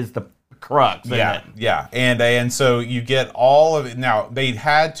 That is the crux, isn't it? Yeah. And so you get all of it. Now, they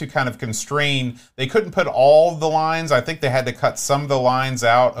had to kind of constrain. They couldn't put all of the lines. I think they had to cut some of the lines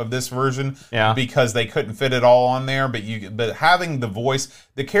out of this version because they couldn't fit it all on there. But having the voice,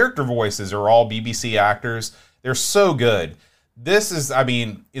 the character voices are all BBC actors. They're so good. This is, I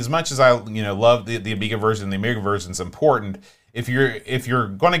mean, as much as I love the Amiga version, the Amiga version is important. If you're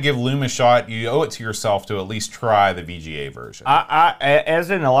going to give Loom a shot, you owe it to yourself to at least try the VGA version. I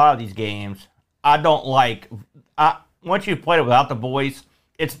as in a lot of these games, I don't like. Once you've played it without the voice,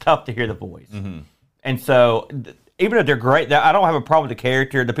 it's tough to hear the voice. And so, even if they're great, I don't have a problem with the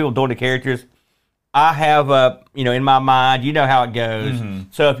character. The people doing the characters, I have in my mind, how it goes.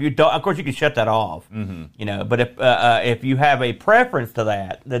 So if you don't, of course, you can shut that off. But if you have a preference to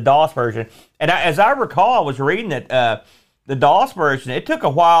that, the DOS version, and as I recall, I was reading that the DOS version, it took a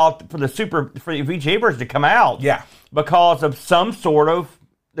while for the VGA version to come out. Yeah, because of some sort of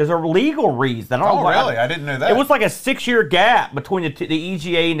there's a legal reason. I don't know why. Really? I didn't know that. It was like a 6-year gap between the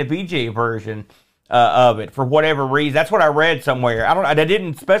EGA and the VGA version. Of it for whatever reason. That's what I read somewhere. I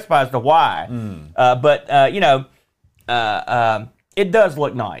didn't specify as to why. But it does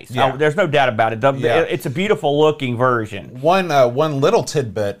look nice. Yeah. There's no doubt about it. It's a beautiful looking version. One little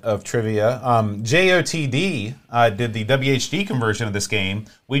tidbit of trivia: JOTD did the WHD conversion of this game.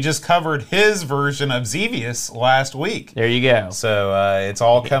 We just covered his version of Xevious last week. There you go. So it's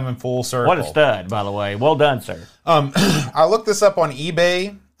all coming full circle. What a stud, by the way. Well done, sir. I looked this up on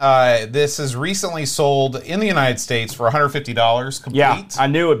eBay. This is recently sold in the United States for $150 complete. Yeah, I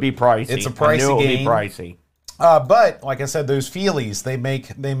knew it'd be pricey. It's a pricey game. I knew it'd be pricey. But like I said, those feelies they make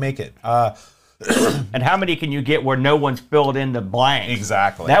it. And how many can you get where no one's filled in the blanks?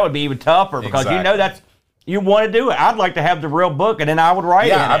 Exactly. That would be even tougher because you want to do it. I'd like to have the real book, and then I would write it.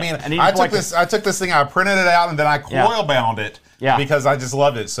 Yeah, I mean, I took this thing, I printed it out, and then I coil bound it because I just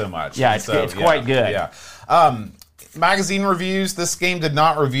loved it so much. Yeah, it's quite good. Yeah. Magazine reviews, this game did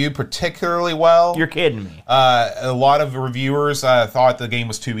not review particularly well. You're kidding me. A lot of reviewers thought the game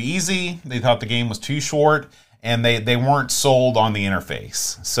was too easy. They thought the game was too short, and they weren't sold on the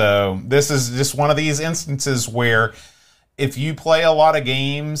interface. So this is just one of these instances where if you play a lot of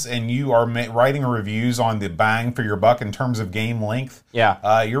games and you are writing reviews on the bang for your buck in terms of game length,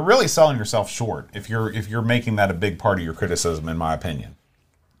 you're really selling yourself short if you're making that a big part of your criticism, in my opinion.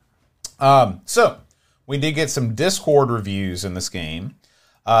 So we did get some Discord reviews in this game.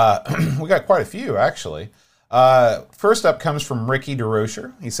 We got quite a few, actually. First up comes from Ricky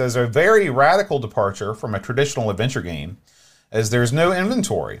DeRocher. He says, a very radical departure from a traditional adventure game, as there's no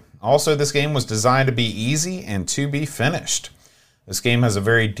inventory. Also, this game was designed to be easy and to be finished. This game has a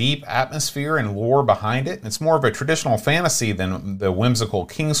very deep atmosphere and lore behind it. It's more of a traditional fantasy than the whimsical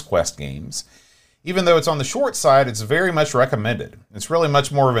King's Quest games. Even though it's on the short side, it's very much recommended. It's really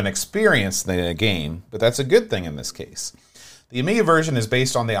much more of an experience than a game, but that's a good thing in this case. The Amiga version is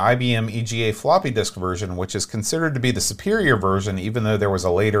based on the IBM EGA floppy disk version, which is considered to be the superior version, even though there was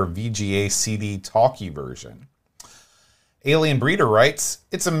a later VGA CD talkie version. Alien Breeder writes,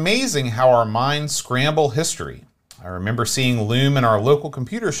 it's amazing how our minds scramble history. I remember seeing Loom in our local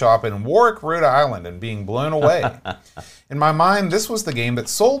computer shop in Warwick, Rhode Island, and being blown away. In my mind, this was the game that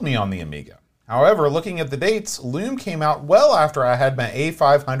sold me on the Amiga. However, looking at the dates, Loom came out well after I had my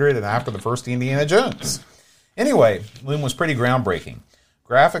A500 and after the first Indiana Jones. Anyway, Loom was pretty groundbreaking.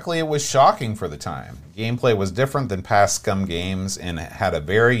 Graphically, it was shocking for the time. Gameplay was different than past Scum games and had a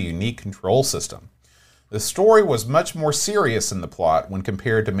very unique control system. The story was much more serious in the plot when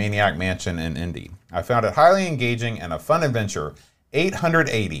compared to Maniac Mansion and Indy. I found it highly engaging and a fun adventure.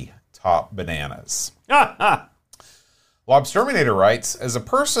 880 top bananas. Lobsterminator writes, as a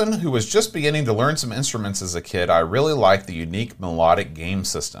person who was just beginning to learn some instruments as a kid, I really liked the unique melodic game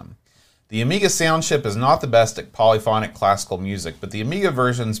system. The Amiga sound chip is not the best at polyphonic classical music, but the Amiga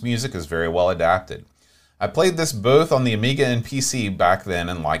version's music is very well adapted. I played this both on the Amiga and PC back then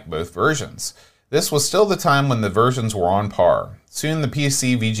and liked both versions. This was still the time when the versions were on par. Soon the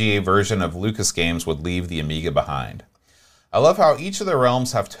PC VGA version of Lucas games would leave the Amiga behind. I love how each of the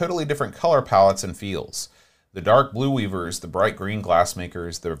realms have totally different color palettes and feels. The dark blue weavers, the bright green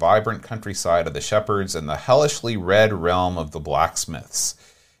glassmakers, the vibrant countryside of the shepherds, and the hellishly red realm of the blacksmiths.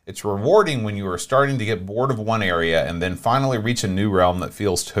 It's rewarding when you are starting to get bored of one area and then finally reach a new realm that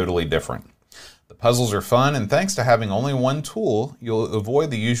feels totally different. The puzzles are fun, and thanks to having only one tool, you'll avoid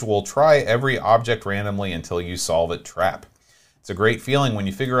the usual try every object randomly until you solve it trap. It's a great feeling when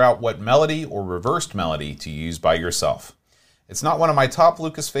you figure out what melody or reversed melody to use by yourself. It's not one of my top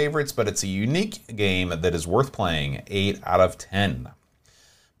Lucas favorites, but it's a unique game that is worth playing. 8 out of 10.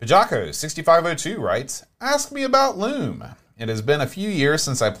 Pajako6502 writes, ask me about Loom. It has been a few years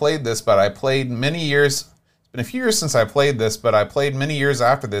since I played this, but I played many years... It's been a few years since I played this, but I played many years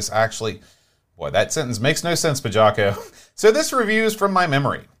after this, actually... Boy, that sentence makes no sense, Pajako. So this review is from my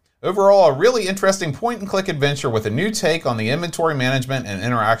memory. Overall, a really interesting point-and-click adventure with a new take on the inventory management and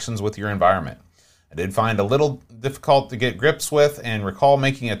interactions with your environment. I did find a little difficult to get grips with and recall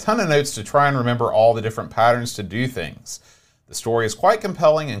making a ton of notes to try and remember all the different patterns to do things. The story is quite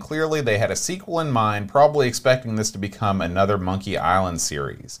compelling, and clearly they had a sequel in mind, probably expecting this to become another Monkey Island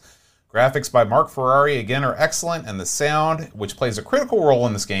series. Graphics by Mark Ferrari again are excellent, and the sound, which plays a critical role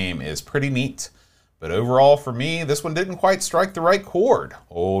in this game, is pretty neat. But overall, for me, this one didn't quite strike the right chord.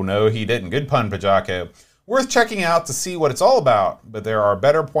 Oh no, he didn't. Good pun, Pajako. Worth checking out to see what it's all about, but there are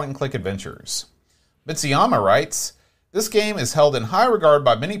better point-and-click adventures. Mitsuyama writes, this game is held in high regard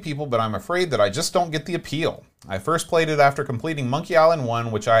by many people, but I'm afraid that I just don't get the appeal. I first played it after completing Monkey Island 1,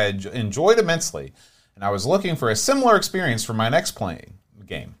 which I had enjoyed immensely, and I was looking for a similar experience for my next playing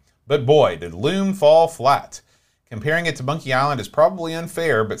game. But boy, did Loom fall flat. Comparing it to Monkey Island is probably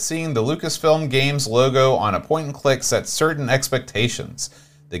unfair, but seeing the Lucasfilm Games logo on a point-and-click sets certain expectations.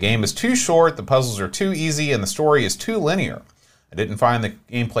 The game is too short, the puzzles are too easy, and the story is too linear. I didn't find the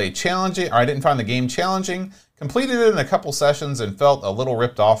game challenging, completed it in a couple sessions, and felt a little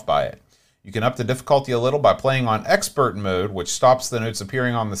ripped off by it. You can up the difficulty a little by playing on expert mode, which stops the notes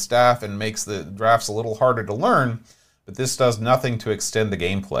appearing on the staff and makes the drafts a little harder to learn, but this does nothing to extend the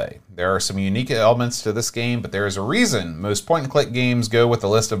gameplay. There are some unique elements to this game, but there is a reason most point-and-click games go with a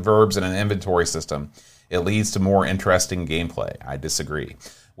list of verbs and an inventory system. It leads to more interesting gameplay. I disagree.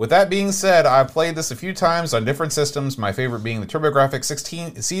 With that being said, I've played this a few times on different systems, my favorite being the TurboGrafx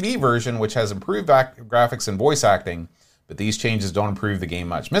 16 CD version, which has improved graphics and voice acting, but these changes don't improve the game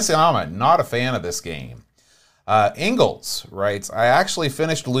much. Mitsuyama, not a fan of this game. Ingalls writes, I actually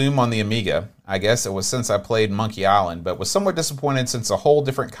finished Loom on the Amiga. I guess it was since I played Monkey Island, but was somewhat disappointed since a whole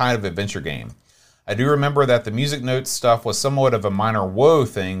different kind of adventure game. I do remember that the music notes stuff was somewhat of a minor whoa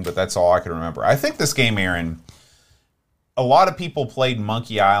thing, but that's all I can remember. I think this game, Aaron, a lot of people played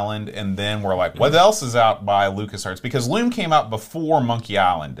Monkey Island and then were like, what else is out by LucasArts? Because Loom came out before Monkey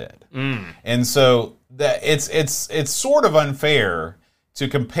Island did. And so it's sort of unfair to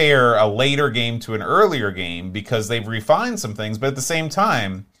compare a later game to an earlier game because they've refined some things, but at the same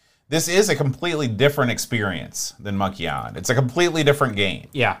time, this is a completely different experience than Monkey Island. It's a completely different game.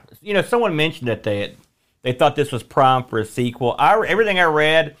 Yeah. Someone mentioned that they thought this was prime for a sequel. Everything I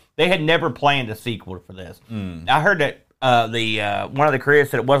read, they had never planned a sequel for this. I heard that one of the creators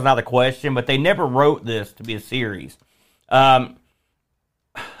said it wasn't out of the question, but they never wrote this to be a series.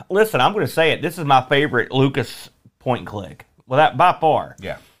 Listen, I'm going to say it. This is my favorite Lucas point and click. Well, that by far.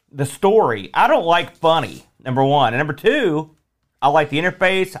 Yeah. The story, I don't like funny, number one. And number two, I like the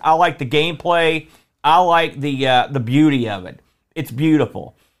interface. I like the gameplay. I like the beauty of it. It's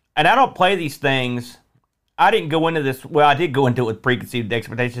beautiful. And I don't play these things. I didn't go into this. Well, I did go into it with preconceived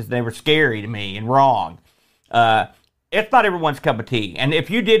expectations. They were scary to me and wrong. It's not everyone's cup of tea. And if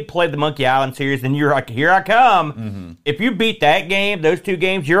you did play the Monkey Island series, then you're like, here I come. Mm-hmm. If you beat that game, those two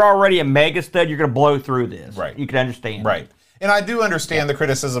games, you're already a mega stud. You're going to blow through this. Right. You can understand. Right. And I do understand the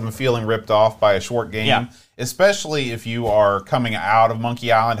criticism of feeling ripped off by a short game, especially if you are coming out of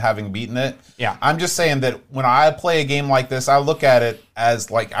Monkey Island having beaten it. Yeah. I'm just saying that when I play a game like this, I look at it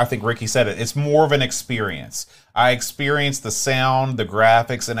as, like I think Ricky said it's more of an experience. I experience the sound, the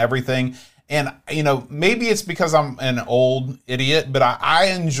graphics, and everything. And, maybe it's because I'm an old idiot, but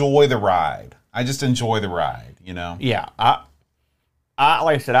I enjoy the ride. I just enjoy the ride, Yeah. I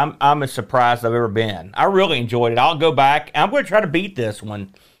like I said, I'm as surprised as I've ever been. I really enjoyed it. I'll go back. I'm going to try to beat this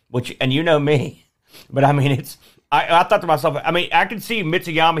one, and you know me. But, I mean, I thought to myself, I can see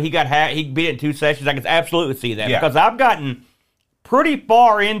Mitsuyama, he beat it in 2 sessions. I can absolutely see that. Yeah. Because I've gotten pretty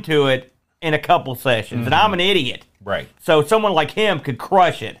far into it in a couple sessions, and I'm an idiot. Right. So someone like him could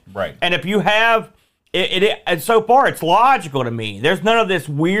crush it. Right. And if you have and so far it's logical to me. There's none of this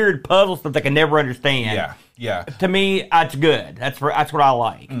weird puzzle stuff that I can never understand. Yeah. Yeah. To me, that's good. That's what I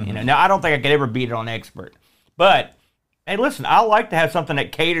like. Mm-hmm. Now I don't think I could ever beat it on expert. But hey, listen, I like to have something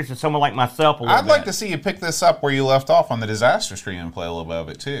that caters to someone like myself a little bit. I'd like to see you pick this up where you left off on the disaster stream and play a little bit of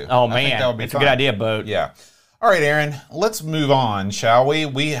it too. Oh man, I think that would be fun. A good idea, Boat. Yeah. All right, Aaron, let's move on, shall we?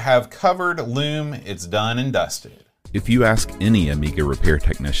 We have covered Loom. It's done and dusted. If you ask any Amiga repair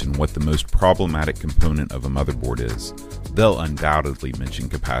technician what the most problematic component of a motherboard is, they'll undoubtedly mention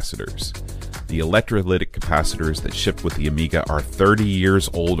capacitors. The electrolytic capacitors that shipped with the Amiga are 30 years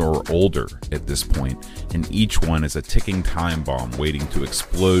old or older at this point, and each one is a ticking time bomb waiting to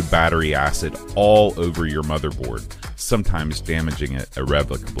explode battery acid all over your motherboard, sometimes damaging it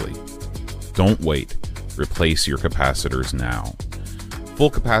irrevocably. Don't wait. Replace your capacitors now. Full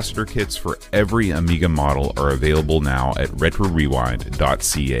capacitor kits for every Amiga model are available now at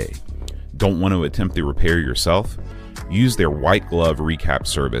retrorewind.ca. Don't want to attempt the repair yourself? Use their white glove recap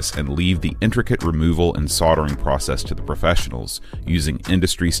service and leave the intricate removal and soldering process to the professionals using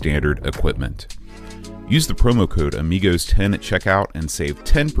industry standard equipment. Use the promo code Amigos10 at checkout and save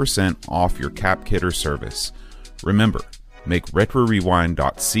 10% off your cap kit or service. Remember, make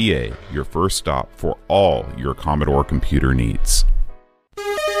retrorewind.ca your first stop for all your Commodore computer needs.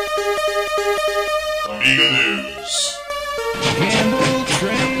 Amiga News.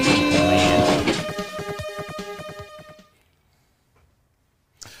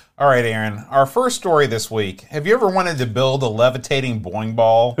 All right, Aaron. Our first story this week. Have you ever wanted to build a levitating boing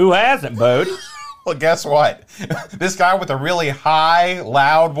ball? Who hasn't, Bode? Well, guess what? This guy with a really high,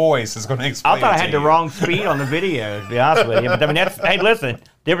 loud voice is going to explain. I thought I had the wrong speed on the video, to be honest with you. But hey, listen,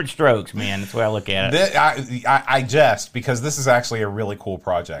 different strokes, man. That's the way I look at it. I jest because this is actually a really cool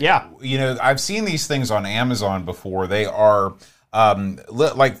project. Yeah. I've seen these things on Amazon before. They are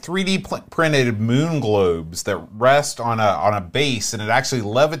like 3D printed moon globes that rest on a base, and it actually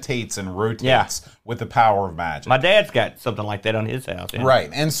levitates and rotates with the power of magic. My dad's got something like that on his house. Yeah. Right.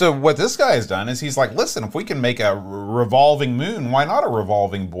 And so what this guy has done is he's like, listen, if we can make a revolving moon, why not a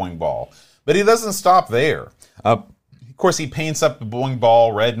revolving boing ball? But he doesn't stop there. Of course, he paints up the boing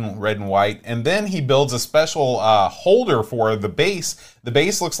ball red and white, and then he builds a special holder for the base. The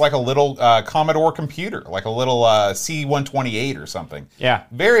base looks like a little Commodore computer, like a little C128 or something. Yeah.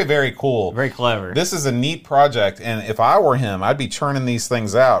 Very, very cool. Very clever. This is a neat project, and if I were him, I'd be churning these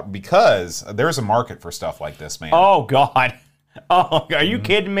things out because there's a market for stuff like this, man. Oh, God. Oh, are you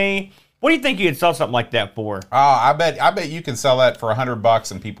kidding me? What do you think you could sell something like that for? Oh, I bet you can sell that for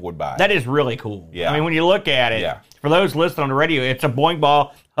 $100 and people would buy it. That is really cool. Yeah. I mean, when you look at it, for those listening on the radio, it's a boing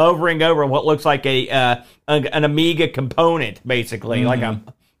ball hovering over what looks like an Amiga component, basically. Mm-hmm. Like a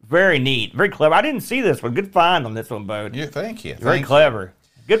very neat, very clever. I didn't see this one. Good find on this one, Bode. Yeah, thank you. Very clever.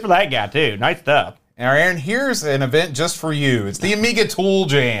 Good for that guy too. Nice stuff. Now, Aaron, here's an event just for you. It's the Amiga Tool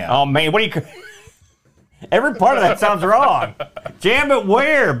Jam. Oh man, what do you? Every part of that sounds wrong. Jam it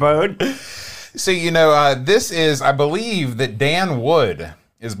where, Bode? So, this is, I believe that Dan Wood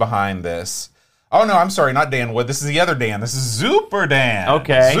is behind this. Oh, no, I'm sorry, not Dan Wood. This is the other Dan. This is Super Dan.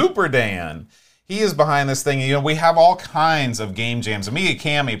 Okay. Super Dan. He is behind this thing. We have all kinds of game jams. Amiga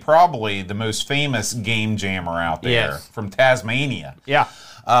Cami, probably the most famous game jammer out there from Tasmania. Yeah.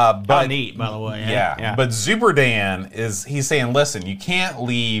 But neat, by the way. Yeah. But Super Dan he's saying, listen, you can't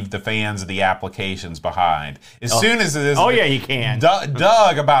leave the fans of the applications behind. As soon as it is. Oh, yeah, you can.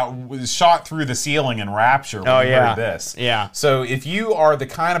 Doug was shot through the ceiling in rapture when he heard this. Yeah. So if you are the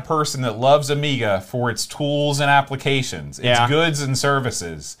kind of person that loves Amiga for its tools and applications, its goods and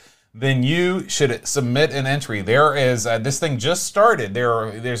services, then you should submit an entry. There is, this thing just started.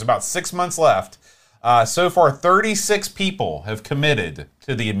 There's about 6 months left. So far, 36 people have committed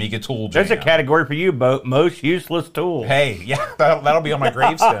to the Amiga Tool Jam. There's a category for you, Bo. Most useless tool. Hey, yeah, that'll be on my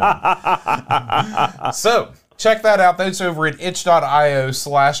gravestone. So, check that out. That's over at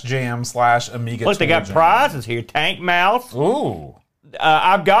itch.io/jam/Amiga Look, they got Jam. prizes here. Tank mouse. Ooh.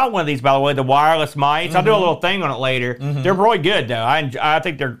 I've got one of these, by the way, the wireless mice. I'll do a little thing on it later. They're really good, though. I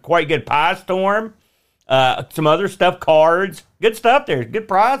think they're quite good. Pi Storm. Some other stuff, cards, good stuff there, good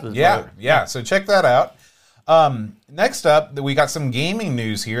prizes. Yeah. So check that out. Next up, we got some gaming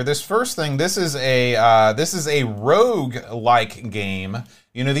news here. This first thing, this is a rogue-like game.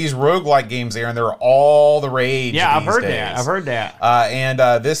 These rogue-like games, Aaron, they're all the rage. Yeah, these days. I've heard that.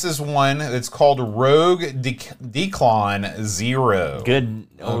 And this is one that's called Rogue Declon Zero. Good.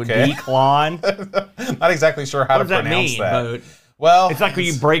 Okay. Declon. Not exactly sure how to pronounce that. Bo? Well, it's like when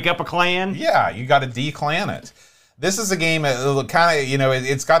you break up a clan. Yeah, you got to declan it. This is a game that kind of,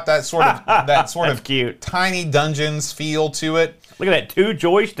 it's got that sort of cute tiny dungeons feel to it. Look at that 2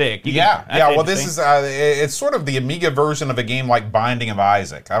 joystick. Well, this is it's sort of the Amiga version of a game like Binding of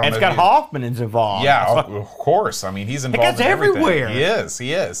Isaac. It's got Hoffman involved. Yeah, of course. I mean, he's involved in everything. Everywhere. He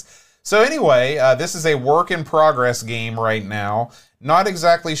is. So anyway, this is a work in progress game right now. Not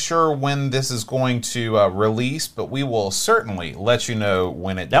exactly sure when this is going to release, but we will certainly let you know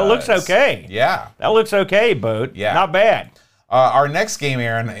when it does. That looks okay. Yeah. That looks okay, Boat. Yeah. Not bad. Our next game,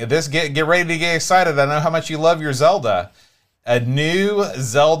 Aaron, get ready to get excited. I know how much you love your Zelda. A new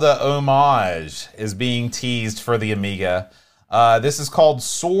Zelda homage is being teased for the Amiga. This is called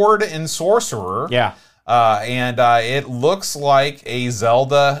Sword and Sorcerer. Yeah. And it looks like a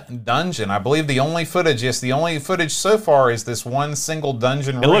Zelda dungeon. I believe the only footage so far is this one single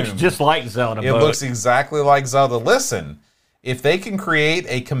dungeon room. It looks just like Zelda. It looks exactly like Zelda. Listen, if they can create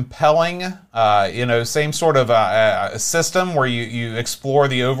a compelling, same sort of system where you explore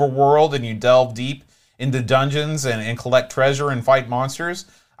the overworld and you delve deep into dungeons and collect treasure and fight monsters,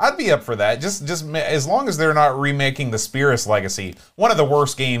 I'd be up for that. Just as long as they're not remaking the Spirus Legacy, one of the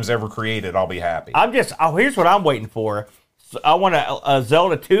worst games ever created, I'll be happy. Here's what I'm waiting for. I want a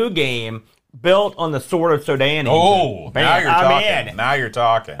Zelda 2 game built on the Sword of Sodan. Oh, now you're talking. Now you're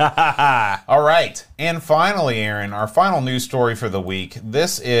talking. All right. And finally, Aaron, our final news story for the week.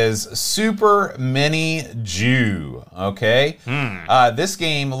 This is Super Mini Jew. Okay? This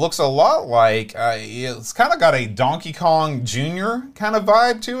game looks a lot like, it's kind of got a Donkey Kong Jr. kind of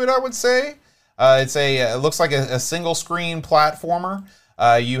vibe to it, I would say. It looks like a single screen platformer.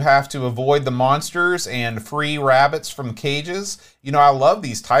 You have to avoid the monsters and free rabbits from cages. I love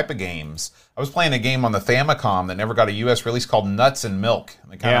these type of games. I was playing a game on the Famicom that never got a U.S. release called Nuts and Milk.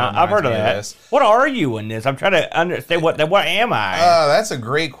 I've heard of that. What are you in this? I'm trying to understand what am I? That's a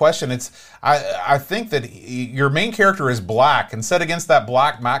great question. I think that your main character is black, and set against that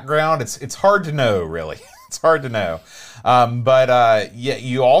black background, it's hard to know, really. It's hard to know. But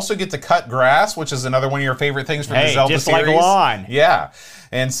you also get to cut grass, which is another one of your favorite things from the Zelda just series. like lawn. Yeah.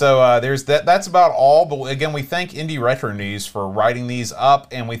 And so there's that. That's about all. But again, we thank Indie Retro News for writing these up,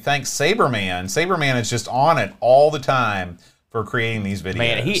 and we thank Saberman. Saberman is just on it all the time for creating these videos.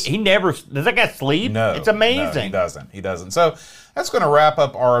 Man, he never does that guy sleep? No, it's amazing. No, he doesn't. So that's going to wrap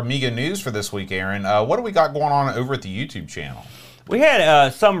up our Amiga news for this week, Aaron. What do we got going on over at the YouTube channel? We had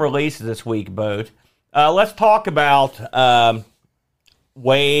some releases this week, Boat. Let's talk about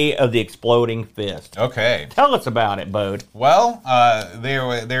Way of the Exploding Fist. Okay. Tell us about it, Bode. Well,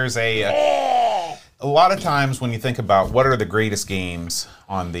 there's a lot of times when you think about what are the greatest games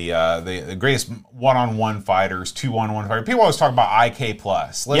on the greatest one-on-one fighters, 2-on-1 fighters, people always talk about IK+.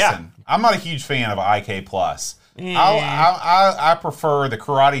 Listen, I'm not a huge fan of IK+. I prefer the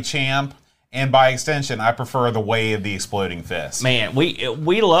Karate Champ, and by extension, I prefer the Way of the Exploding Fist. Man,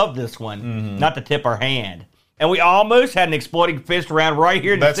 we love this one. Not to tip our hand. And we almost had an Exploding Fist round right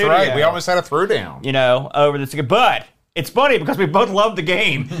here in the studio. That's right. We almost had a throwdown. Over this. But it's funny because we both love the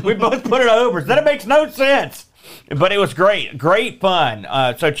game. We both put it over. So that makes no sense. But it was great. Great fun.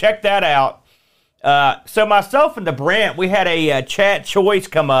 So check that out. So myself and the Brent, we had a chat choice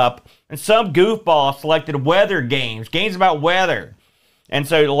come up, and some goofball selected weather games about weather. And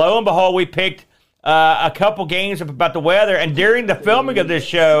so lo and behold, we picked a couple games about the weather, and during the filming of this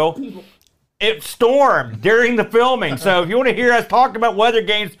show, it stormed during the filming. So if you want to hear us talk about weather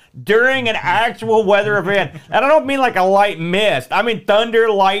games during an actual weather event, and I don't mean like a light mist, I mean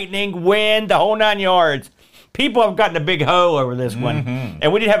thunder, lightning, wind, the whole 9 yards. People have gotten a big hoe over this one,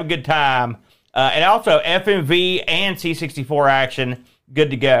 and we did have a good time. And also FMV and C64 action,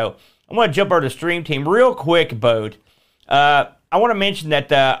 good to go. I'm going to jump over to Stream Team real quick, Boat. I want to mention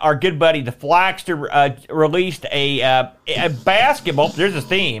that our good buddy, the Flaxter, released a basketball, there's a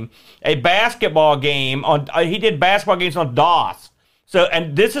theme, a basketball game on, he did basketball games on DOS. So,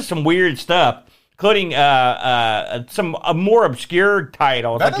 and this is some weird stuff, including some more obscure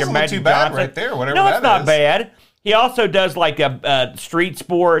titles. That like your doesn't look Magic too bad Johnson. right there, whatever No, that it's not is. bad. He also does like street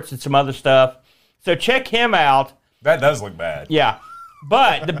sports and some other stuff. So check him out. That does look bad. Yeah.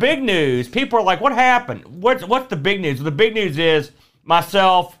 But the big news, people are like, what happened? What's the big news? Well, the big news is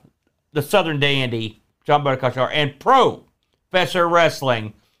myself, the Southern Dandy, John Buttercup, and Professor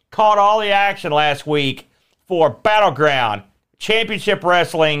Wrestling caught all the action last week for Battleground Championship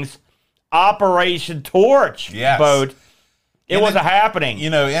Wrestling's Operation Torch boat. It was a happening.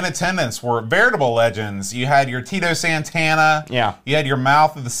 You know, in attendance were veritable legends. You had your Tito Santana. Yeah. You had your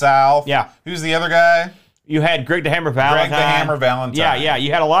Mouth of the South. Yeah. Who's the other guy? You had Greg the Hammer Valentine. Greg the Hammer Valentine. Yeah.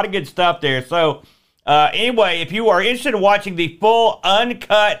 You had a lot of good stuff there. So, anyway, if you are interested in watching the full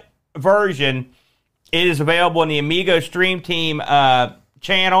uncut version, it is available in the Amigo Stream Team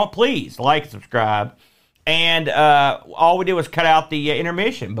channel. Please like and subscribe. And all we did was cut out the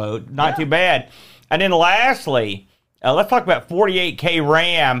intermission, Boat. Not too bad. And then lastly, let's talk about 48K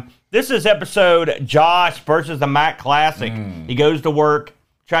RAM. This is episode Josh versus the Mac Classic. He goes to work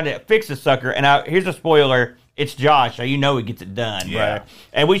trying to fix the sucker. And here's a spoiler. It's Josh, so you know he gets it done, brother.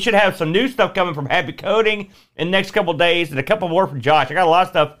 And we should have some new stuff coming from Happy Coding in the next couple of days and a couple more from Josh. I got a lot of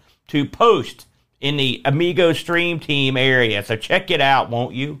stuff to post in the Amigo Stream Team area, so check it out,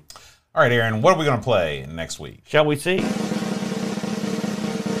 won't you? All right, Aaron, what are we going to play next week? Shall we see? And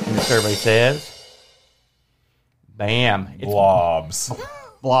the survey says, bam. It's Blobs.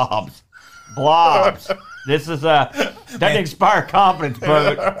 Blobs. This is doesn't inspire confidence,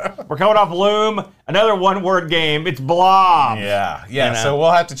 but we're coming off Loom, another one-word game. It's Blobs. Yeah. You know? So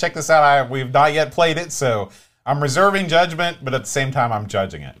we'll have to check this out. We've not yet played it, so I'm reserving judgment, but at the same time, I'm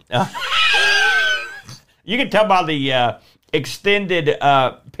judging it. You can tell by the extended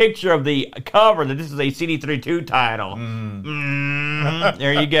picture of the cover that this is a CD32 title.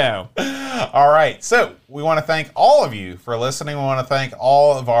 There you go. All right. So we want to thank all of you for listening. We want to thank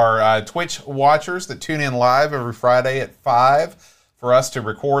all of our Twitch watchers that tune in live every Friday at 5 for us to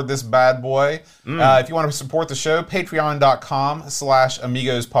record this bad boy. If you want to support the show,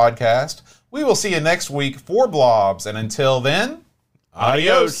 patreon.com/Amigos podcast. We will see you next week for Blobs. And until then,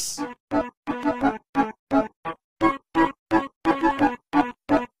 adios.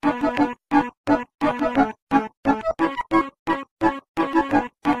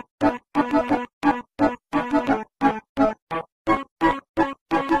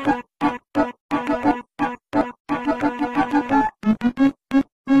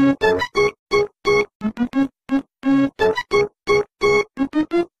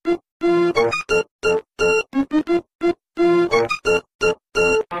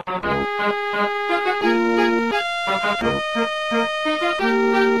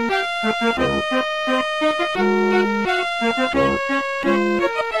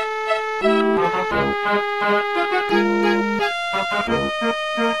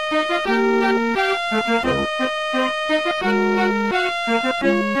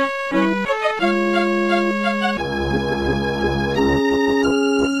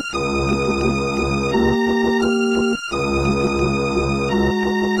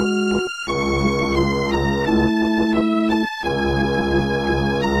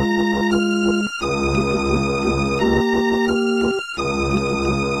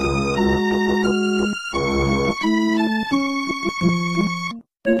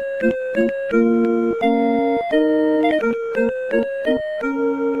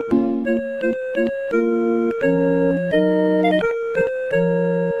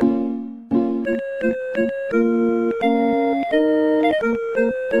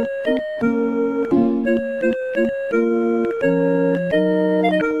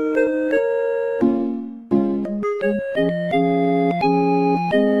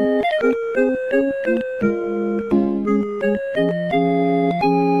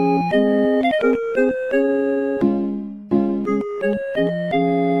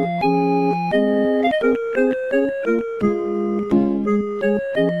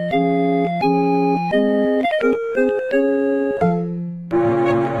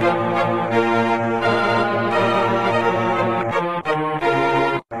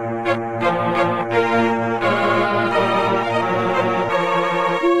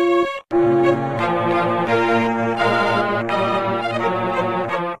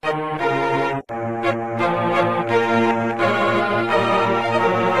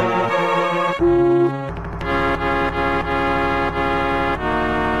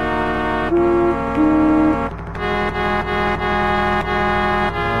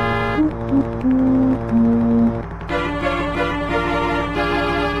 Bye.